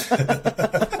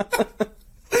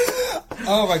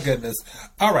 Oh my goodness.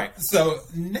 All right. So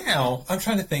now I'm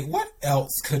trying to think, what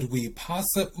else could we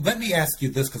let me ask you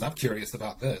this, because I'm curious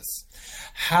about this.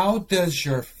 How does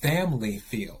your family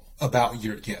feel about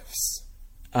your gifts?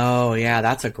 Oh yeah,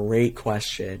 that's a great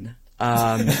question.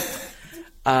 And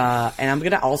I'm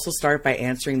going to also start by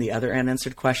answering the other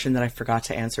unanswered question that I forgot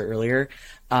to answer earlier.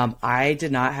 I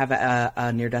did not have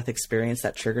a near-death experience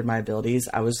that triggered my abilities.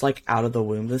 I was like out of the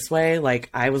womb this way. Like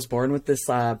I was born with this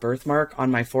birthmark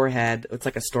on my forehead. It's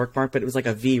like a stork mark, but it was like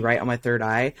a V right on my third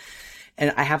eye.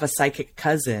 And I have a psychic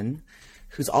cousin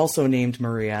who's also named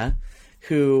Maria,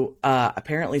 who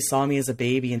apparently saw me as a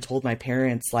baby and told my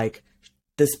parents, like,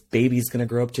 this baby's going to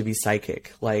grow up to be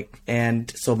psychic. Like,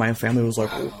 and so my family was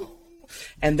like, wow.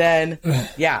 And then,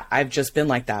 yeah, I've just been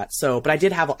like that. So, but I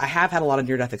have had a lot of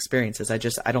near-death experiences. I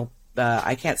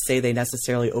can't say they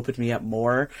necessarily opened me up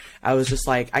more. I was just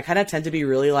like, I kind of tend to be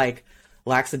really like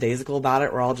lackadaisical about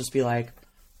it, where I'll just be like,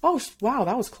 oh, wow,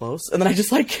 that was close. And then I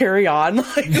just like carry on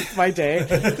like with my day.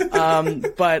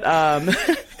 Because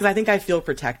I think I feel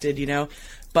protected,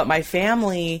 but my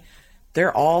family,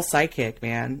 they're all psychic,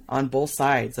 man, on both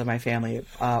sides of my family.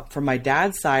 From my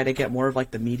dad's side, I get more of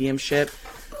like the mediumship.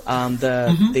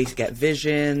 They get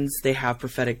visions, they have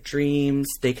prophetic dreams,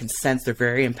 they can sense, they're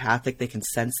very empathic, they can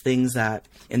sense things that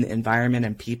in the environment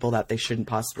and people that they shouldn't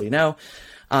possibly know.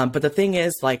 But the thing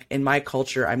is, like in my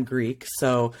culture, I'm Greek,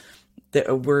 so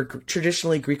we're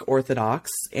traditionally Greek Orthodox,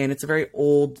 and it's a very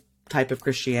old type of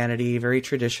Christianity, very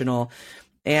traditional,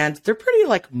 and they're pretty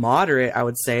like moderate, I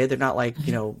would say. They're not like,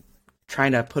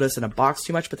 trying to put us in a box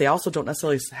too much, but they also don't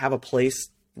necessarily have a place.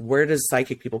 Where does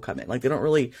psychic people come in? Like, they don't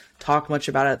really talk much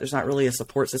about it. There's not really a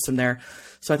support system there.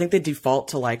 So I think they default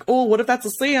to like, oh, what if that's a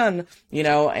sin?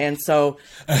 And so,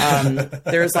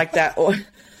 there's like that,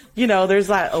 there's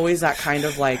that always that kind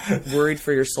of like worried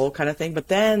for your soul kind of thing. But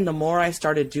then the more I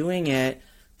started doing it,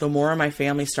 the more my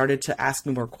family started to ask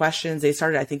me more questions. They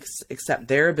started, I think, accept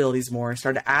their abilities more,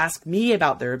 started to ask me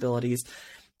about their abilities.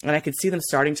 And I could see them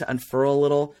starting to unfurl a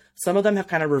little. Some of them have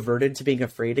kind of reverted to being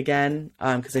afraid again,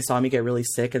 because they saw me get really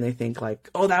sick and they think like,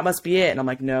 oh, that must be it. And I'm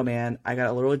like, no, man, I got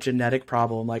a little genetic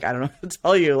problem. Like, I don't know what to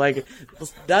tell you. Like,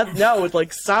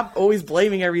 stop always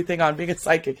blaming everything on being a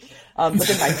psychic. But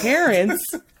then my parents,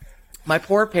 my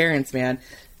poor parents, man,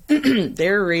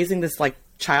 they're raising this like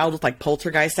child with like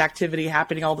poltergeist activity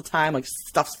happening all the time. Like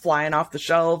stuff's flying off the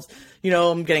shelves.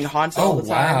 I'm getting haunted all the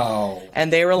time. Wow.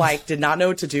 And they were like, did not know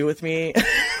what to do with me.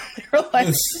 They were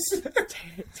like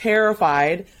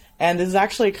terrified. And this is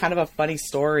actually kind of a funny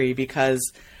story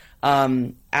because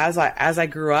as I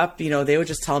grew up, they would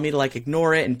just tell me to like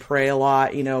ignore it and pray a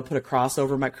lot, put a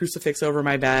crucifix over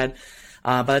my bed.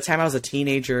 By the time I was a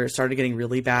teenager, it started getting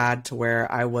really bad to where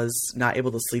I was not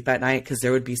able to sleep at night because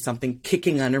there would be something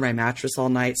kicking under my mattress all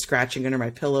night, scratching under my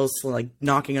pillows, like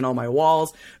knocking on all my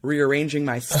walls, rearranging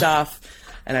my stuff.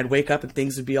 And I'd wake up and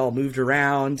things would be all moved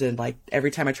around. And like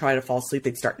every time I tried to fall asleep,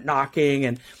 they'd start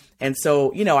knocking. And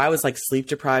so, I was like sleep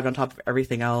deprived on top of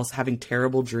everything else, having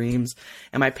terrible dreams.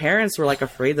 And my parents were like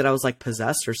afraid that I was like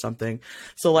possessed or something.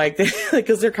 So like,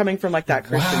 because they're coming from like that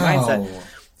Christian mindset.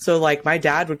 So like my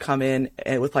dad would come in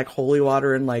with like holy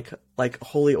water and like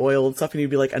holy oil and stuff, and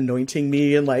he'd be like anointing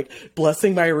me and like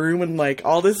blessing my room and like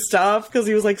all this stuff because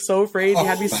he was like so afraid. He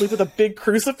had me sleep with a big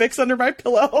crucifix under my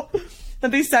pillow.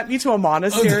 And they sent me to a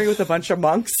monastery with a bunch of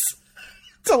monks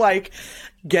to like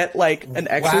get like an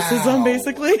exorcism,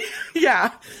 basically.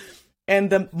 Yeah.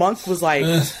 And the monk was like,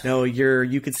 no,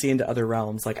 you could see into other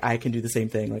realms. Like I can do the same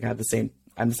thing. Like I'm the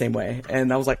same way.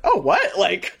 And I was like, oh, what?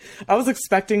 Like, I was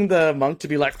expecting the monk to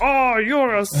be like, oh,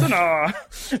 you're a sinner.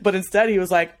 But instead he was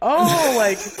like, oh,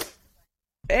 like,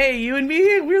 hey, you and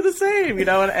me, we're the same,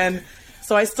 And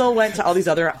so I still went to all these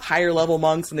other higher level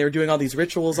monks, and they were doing all these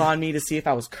rituals on me to see if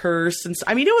I was cursed. And so,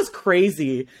 I mean, it was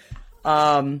crazy.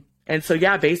 And so,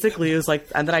 yeah, basically it was like,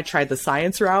 and then I tried the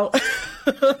science route.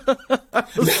 I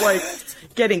was like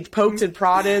getting poked and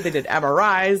prodded. They did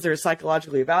MRIs. They were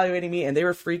psychologically evaluating me, and they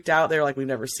were freaked out. They were like, we've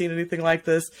never seen anything like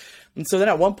this. And so then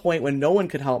at one point when no one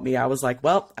could help me, I was like,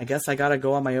 well, I guess I got to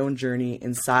go on my own journey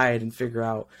inside and figure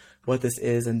out what this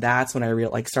is. And that's when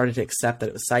I started to accept that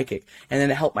it was psychic. And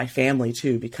then it helped my family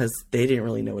too, because they didn't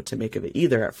really know what to make of it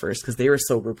either at first, because they were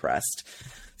so repressed.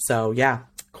 So yeah,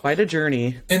 quite a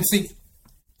journey. And see,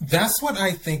 that's what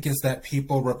I think is that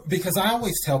people, because I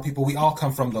always tell people we all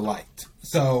come from the light.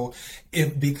 So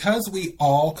because we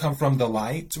all come from the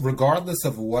light, regardless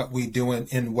of what we do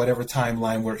in whatever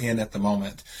timeline we're in at the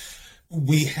moment,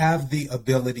 we have the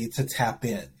ability to tap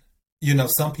in. You know,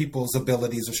 some people's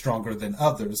abilities are stronger than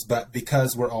others, but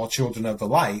because we're all children of the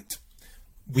light,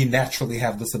 we naturally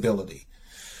have this ability.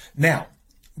 Now,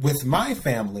 with my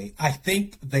family, I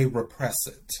think they repress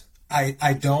it.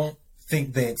 I don't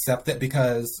think they accept it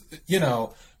because, you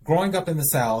know, growing up in the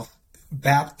South,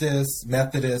 Baptist,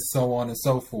 Methodist, so on and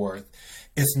so forth,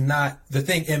 it's not the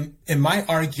thing. And my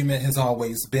argument has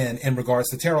always been in regards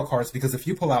to tarot cards, because if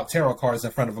you pull out tarot cards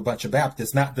in front of a bunch of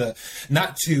Baptists, not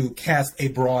to cast a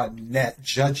broad net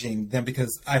judging them,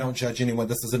 because I don't judge anyone.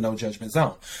 This is a no judgment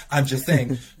zone. I'm just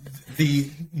saying the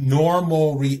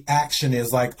normal reaction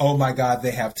is like, oh my God,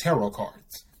 they have tarot cards.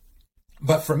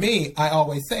 But for me, I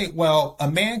always say, well, a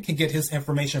man can get his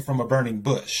information from a burning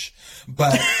bush,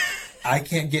 but I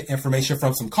can't get information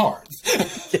from some cards.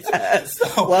 Yes,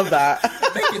 so, love that.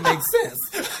 Make it make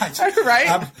sense.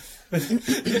 Right?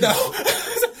 You know,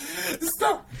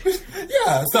 so,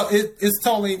 yeah, so it's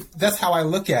totally, that's how I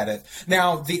look at it.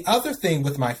 Now, the other thing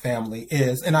with my family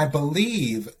is, and I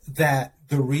believe that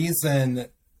the reason,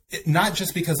 not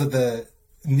just because of the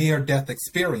near-death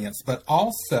experience, but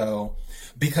also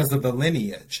because of the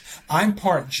lineage. I'm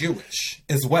part Jewish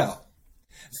as well.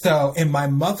 So, and my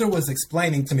mother was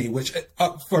explaining to me, which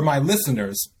for my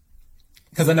listeners,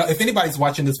 because I know if anybody's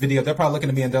watching this video, they're probably looking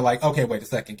at me and they're like, okay, wait a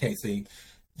second, Casey,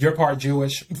 you're part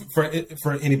Jewish.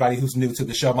 For anybody who's new to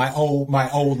the show, my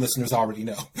old listeners already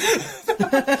know.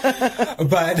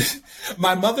 But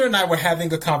my mother and I were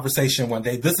having a conversation one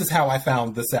day. This is how I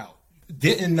found this out.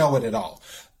 Didn't know it at all.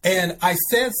 And I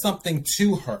said something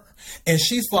to her, and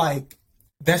she's like,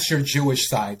 that's your Jewish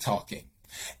side talking.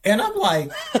 And I'm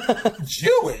like,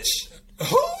 Jewish?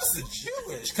 Who's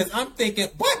Jewish? Because I'm thinking,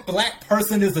 what black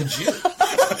person is a Jew?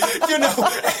 You know?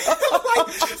 Like,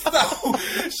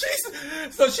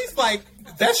 so she's like,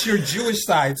 that's your Jewish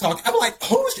side talking. I'm like,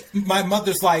 my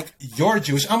mother's like, you're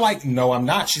Jewish. I'm like, no, I'm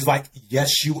not. She's like,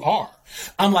 yes, you are.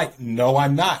 I'm like, no,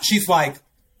 I'm not. She's like,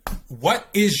 what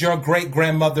is your great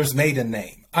grandmother's maiden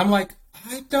name? I'm like,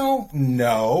 I don't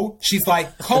know. She's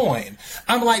like, Cohen.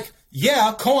 I'm like,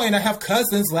 yeah, Cohen. I have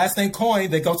cousins, last name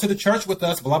Cohen. They go to the church with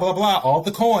us, blah, blah, blah, all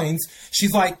the Coins.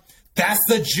 She's like, that's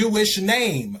the Jewish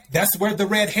name. That's where the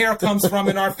red hair comes from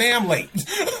in our family.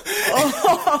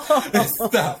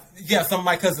 Stuff. Yeah, some of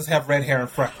my cousins have red hair and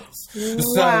freckles.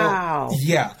 Wow. So,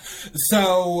 yeah.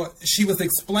 So she was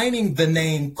explaining the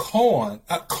name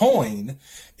Cohen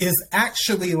is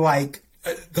actually like,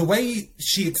 the way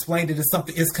she explained it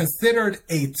is considered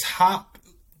a top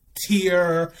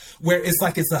tier, where it's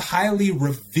like it's a highly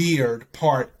revered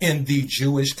part in the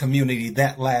Jewish community,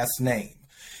 that last name.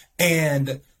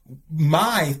 And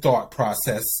my thought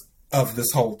process of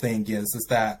this whole thing is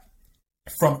that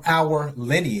from our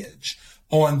lineage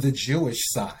on the Jewish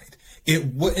side,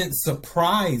 it wouldn't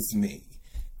surprise me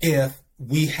if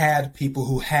we had people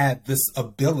who had this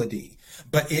ability,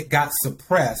 but it got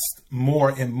suppressed more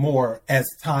and more as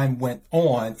time went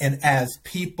on, and as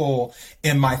people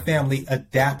in my family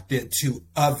adapted to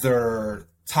other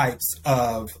types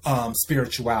of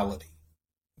spirituality.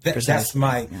 That's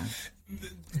my,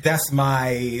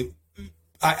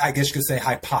 I guess you could say,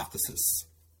 hypothesis.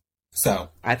 So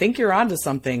I think you're onto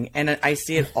something, and I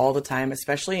see it all the time,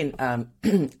 especially in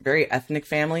very ethnic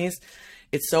families.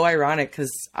 It's so ironic because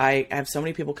I have so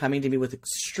many people coming to me with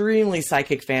extremely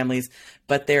psychic families,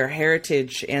 but their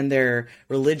heritage and their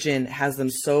religion has them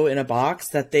so in a box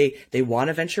that they want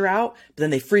to venture out, but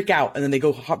then they freak out, and then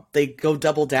they go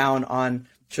double down on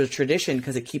tradition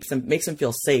because it makes them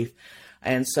feel safe.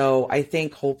 And so I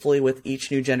think hopefully with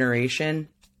each new generation,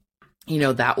 you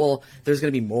know, there's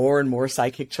going to be more and more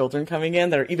psychic children coming in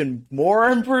that are even more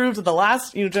improved than the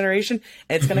last, generation.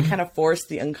 And it's going to kind of force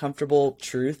the uncomfortable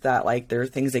truth that, like, there are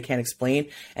things they can't explain.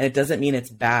 And it doesn't mean it's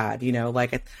bad,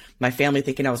 like my family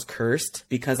thinking I was cursed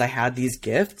because I had these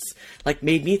gifts, like,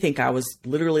 made me think I was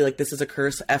literally like, this is a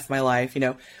curse, F my life,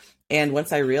 And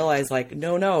once I realized, like,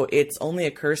 no, it's only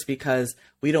a curse because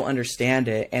we don't understand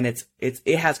it, and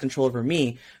it has control over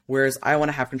me, whereas I want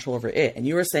to have control over it. And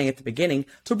you were saying at the beginning,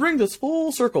 to bring this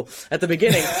full circle, at the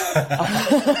beginning,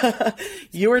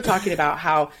 you were talking about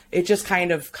how it just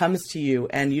kind of comes to you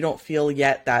and you don't feel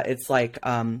yet that it's like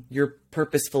you're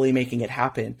purposefully making it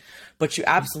happen, but you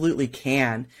absolutely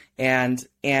can. And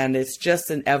it's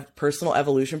just an personal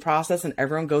evolution process, and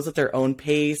everyone goes at their own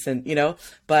pace, and,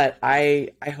 but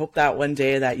I hope that one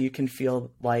day that you can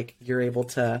feel like you're able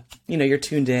to, you're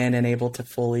tuned in and able to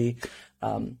fully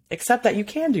accept that you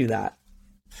can do that.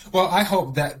 Well, I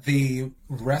hope that the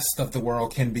rest of the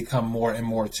world can become more and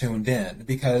more tuned in,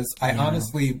 because I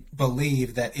honestly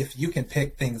believe that if you can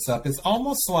pick things up, it's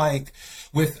almost like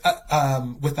with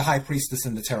the High Priestess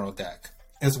in the tarot deck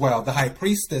as well. The High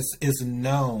Priestess is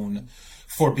known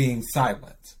for being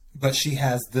silent, but she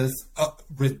has this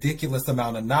ridiculous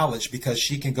amount of knowledge because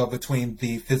she can go between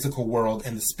the physical world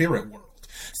and the spirit world.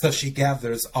 So she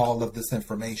gathers all of this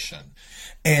information.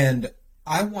 And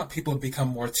I want people to become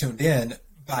more tuned in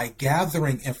by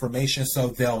gathering information so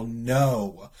they'll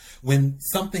know when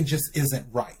something just isn't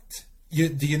right. Do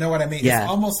you know what I mean? Yeah. It's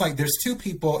almost like there's two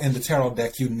people in the tarot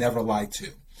deck you never lie to.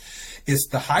 It's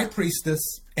the High Priestess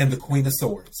and the Queen of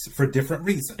Swords for different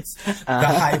reasons. The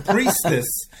High Priestess,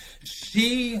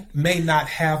 she may not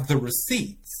have the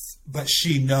receipts, but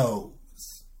she knows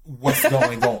what's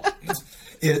going on.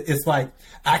 It's like,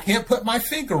 I can't put my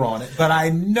finger on it, but I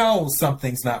know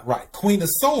something's not right. Queen of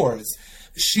Swords,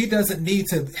 she doesn't need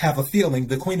to have a feeling.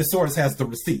 The Queen of Swords has the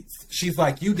receipts. She's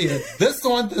like, you did this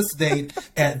on this date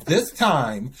at this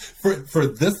time for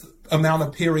this amount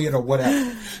of period or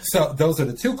whatever. So those are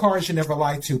the two cards you never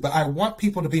lie to. But I want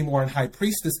people to be more in High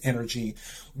Priestess energy,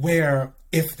 where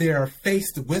if they're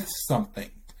faced with something,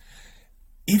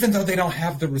 even though they don't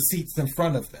have the receipts in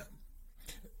front of them,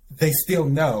 they still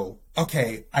know,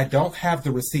 okay, I don't have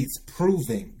the receipts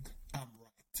proving I'm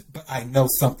right, but I know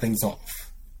something's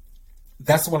off.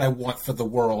 That's what I want for the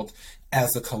world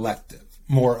as a collective.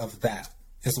 More of that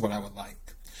is what I would like.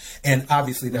 And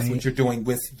obviously that's what you're doing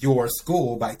with your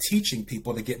school by teaching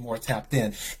people to get more tapped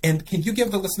in. And can you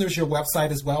give the listeners your website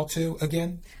as well, too,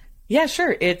 again? Yeah,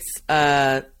 sure. It's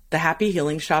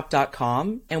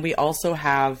thehappyhealingshop.com. And we also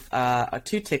have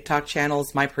 2 TikTok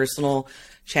channels. My personal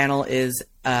channel is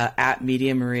at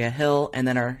Media Maria Hill, and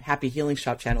then our Happy Healing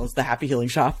Shop channel is the Happy Healing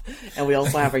Shop, and we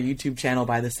also have our YouTube channel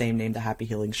by the same name, the Happy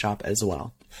Healing Shop, as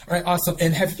well. All right, awesome.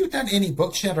 And have you done any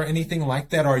books yet or anything like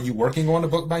that? Or are you working on a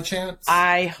book by chance?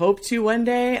 I hope to one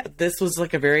day. This was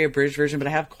like a very abridged version, but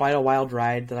I have quite a wild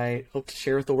ride that I hope to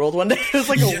share with the world one day. It's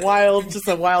like a wild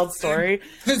story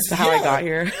to how I got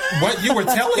here. What you were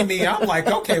telling me, I'm like,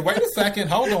 okay, wait a second,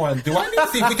 hold on. Do I need to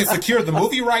see if we can secure the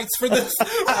movie rights for this?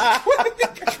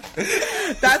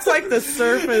 That's like the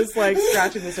surface, like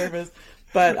scratching the surface.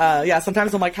 But yeah,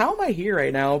 sometimes I'm like, how am I here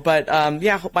right now? But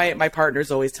yeah, my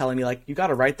partner's always telling me, like, you got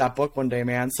to write that book one day,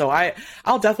 man. So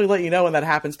I'll definitely let you know when that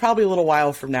happens, probably a little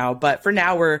while from now. But for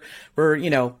now, we're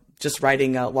just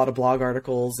writing a lot of blog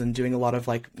articles and doing a lot of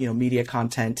media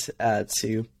content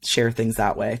to share things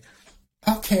that way.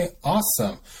 Okay,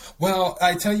 awesome. Well,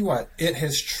 I tell you what, it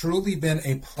has truly been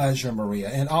a pleasure, Maria.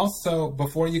 And also,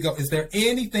 before you go, is there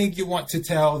anything you want to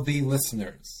tell the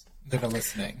listeners that are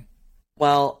listening?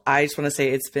 Well, I just want to say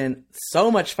it's been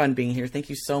so much fun being here. Thank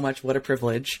you so much. What a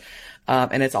privilege.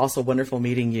 And it's also wonderful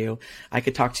meeting you. I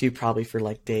could talk to you probably for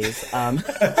like days.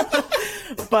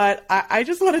 But I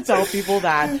just want to tell people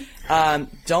that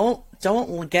don't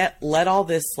let all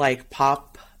this like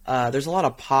pop. There's a lot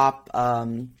of pop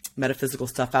metaphysical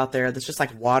stuff out there that's just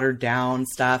like watered down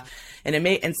stuff.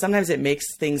 And sometimes it makes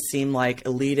things seem like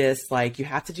elitist, like you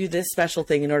have to do this special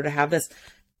thing in order to have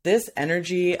this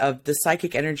energy of the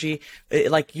psychic energy,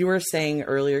 like you were saying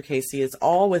earlier, Casey, it's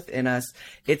all within us.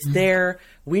 It's there.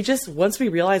 We just, once we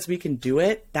realize we can do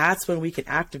it, that's when we can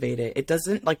activate it. It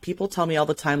doesn't, like, people tell me all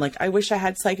the time, like, I wish I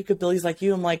had psychic abilities like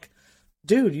you. I'm like,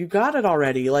 dude, you got it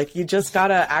already. Like, you just got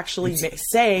to actually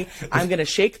say, I'm going to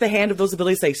shake the hand of those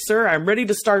abilities, say, sir, I'm ready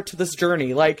to start to this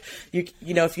journey. Like, you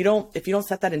know, if you don't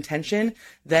set that intention,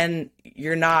 then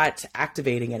you're not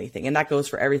activating anything. And that goes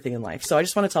for everything in life. So I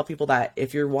just want to tell people that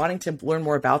if you're wanting to learn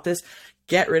more about this,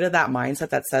 get rid of that mindset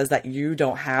that says that you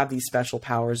don't have these special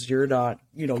powers. You'll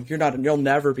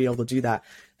never be able to do that.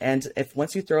 And if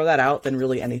once you throw that out, then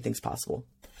really anything's possible.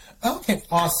 Okay,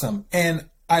 awesome. And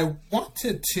I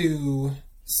wanted to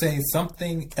say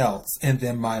something else, and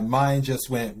then my mind just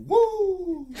went,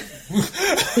 woo!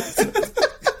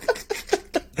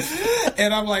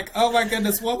 And I'm like, oh my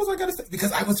goodness, what was I going to say?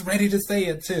 Because I was ready to say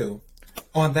it too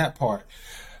on that part.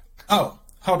 Oh,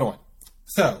 hold on.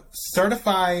 So,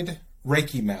 certified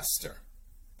Reiki master,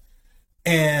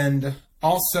 and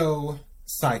also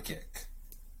psychic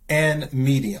and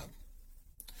medium,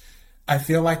 I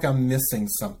feel like I'm missing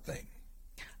something.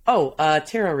 Oh,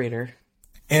 tarot reader.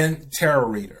 And tarot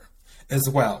reader as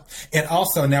well. And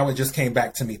also, now it just came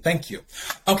back to me. Thank you.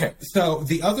 Okay, so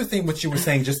the other thing which you were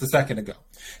saying just a second ago,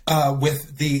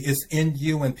 with the is in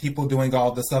you and people doing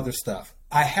all this other stuff.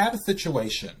 I had a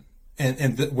situation,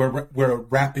 and we're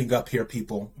wrapping up here,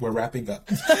 people. We're wrapping up.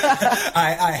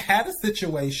 I had a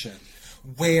situation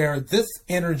where this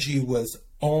energy was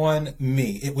on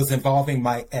me. It was involving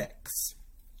my ex.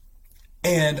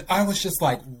 And I was just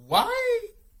like, why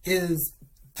is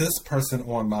this person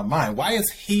on my mind? Why is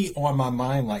he on my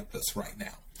mind like this right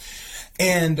now?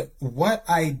 And what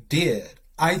I did,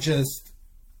 I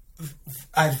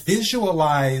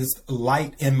visualized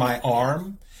light in my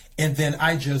arm, and then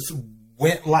I just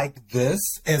went like this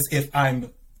as if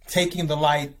I'm taking the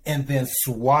light and then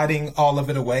swatting all of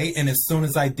it away. And as soon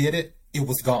as I did it, it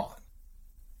was gone.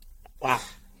 Wow.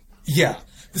 Yeah.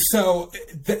 So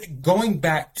going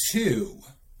back to,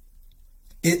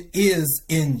 it is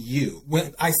in you.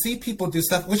 When I see people do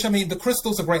stuff, which, I mean, the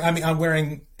crystals are great. I mean, I'm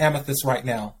wearing amethyst right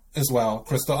now as well,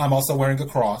 crystal. I'm also wearing a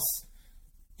cross,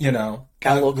 you know.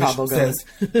 Got a little combo going.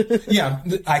 Yeah,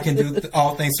 I can do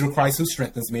all things through Christ who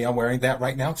strengthens me. I'm wearing that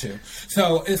right now too.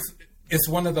 So it's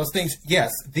one of those things.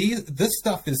 Yes, this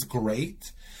stuff is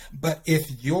great, but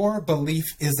if your belief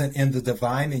isn't in the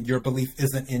divine and your belief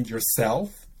isn't in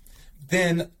yourself,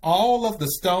 then all of the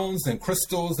stones and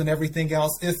crystals and everything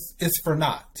else is for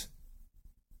naught.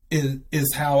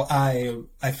 Is how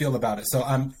I feel about it.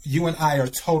 So you and I are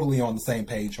totally on the same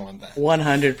page on that.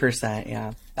 100%.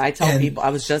 Yeah. I tell people, I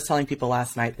was just telling people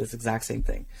last night this exact same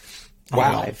thing.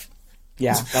 Wow. Live.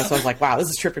 Yeah. That's why I was like, wow, this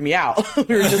is tripping me out.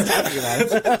 We were just talking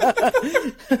about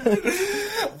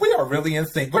it. We are really in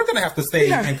sync. We're going to have to stay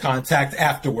in contact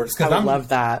afterwards. I would love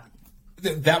that.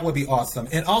 That would be awesome.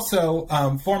 And also,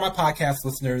 for my podcast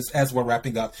listeners, as we're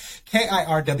wrapping up,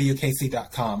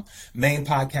 KIRWKC.com, main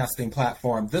podcasting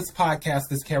platform. This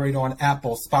podcast is carried on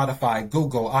Apple, Spotify,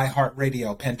 Google,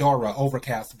 iHeartRadio, Pandora,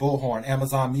 Overcast, Bullhorn,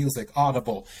 Amazon Music,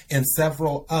 Audible, and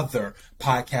several other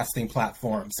podcasting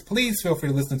platforms. Please feel free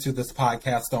to listen to this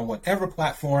podcast on whatever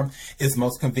platform is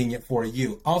most convenient for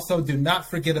you. Also, do not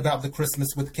forget about the Christmas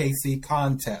with KC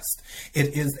contest.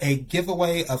 It is a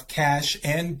giveaway of cash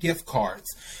and gift cards.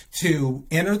 To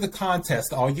enter the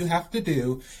contest, all you have to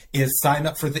do is sign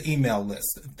up for the email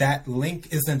list. That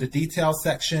link is in the details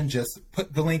section. Just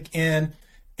put the link in,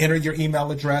 enter your email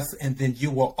address, and then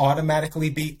you will automatically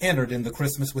be entered in the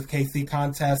Christmas with KC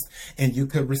contest, and you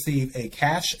could receive a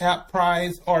Cash App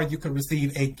prize or you could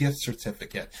receive a gift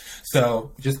certificate.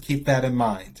 So just keep that in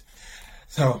mind.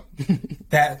 So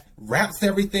that wraps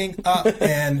everything up,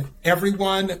 and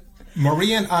everyone,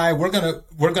 Maria and I, we're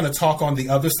gonna talk on the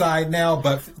other side now.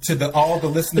 But to all the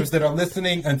listeners that are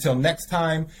listening, until next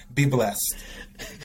time, be blessed.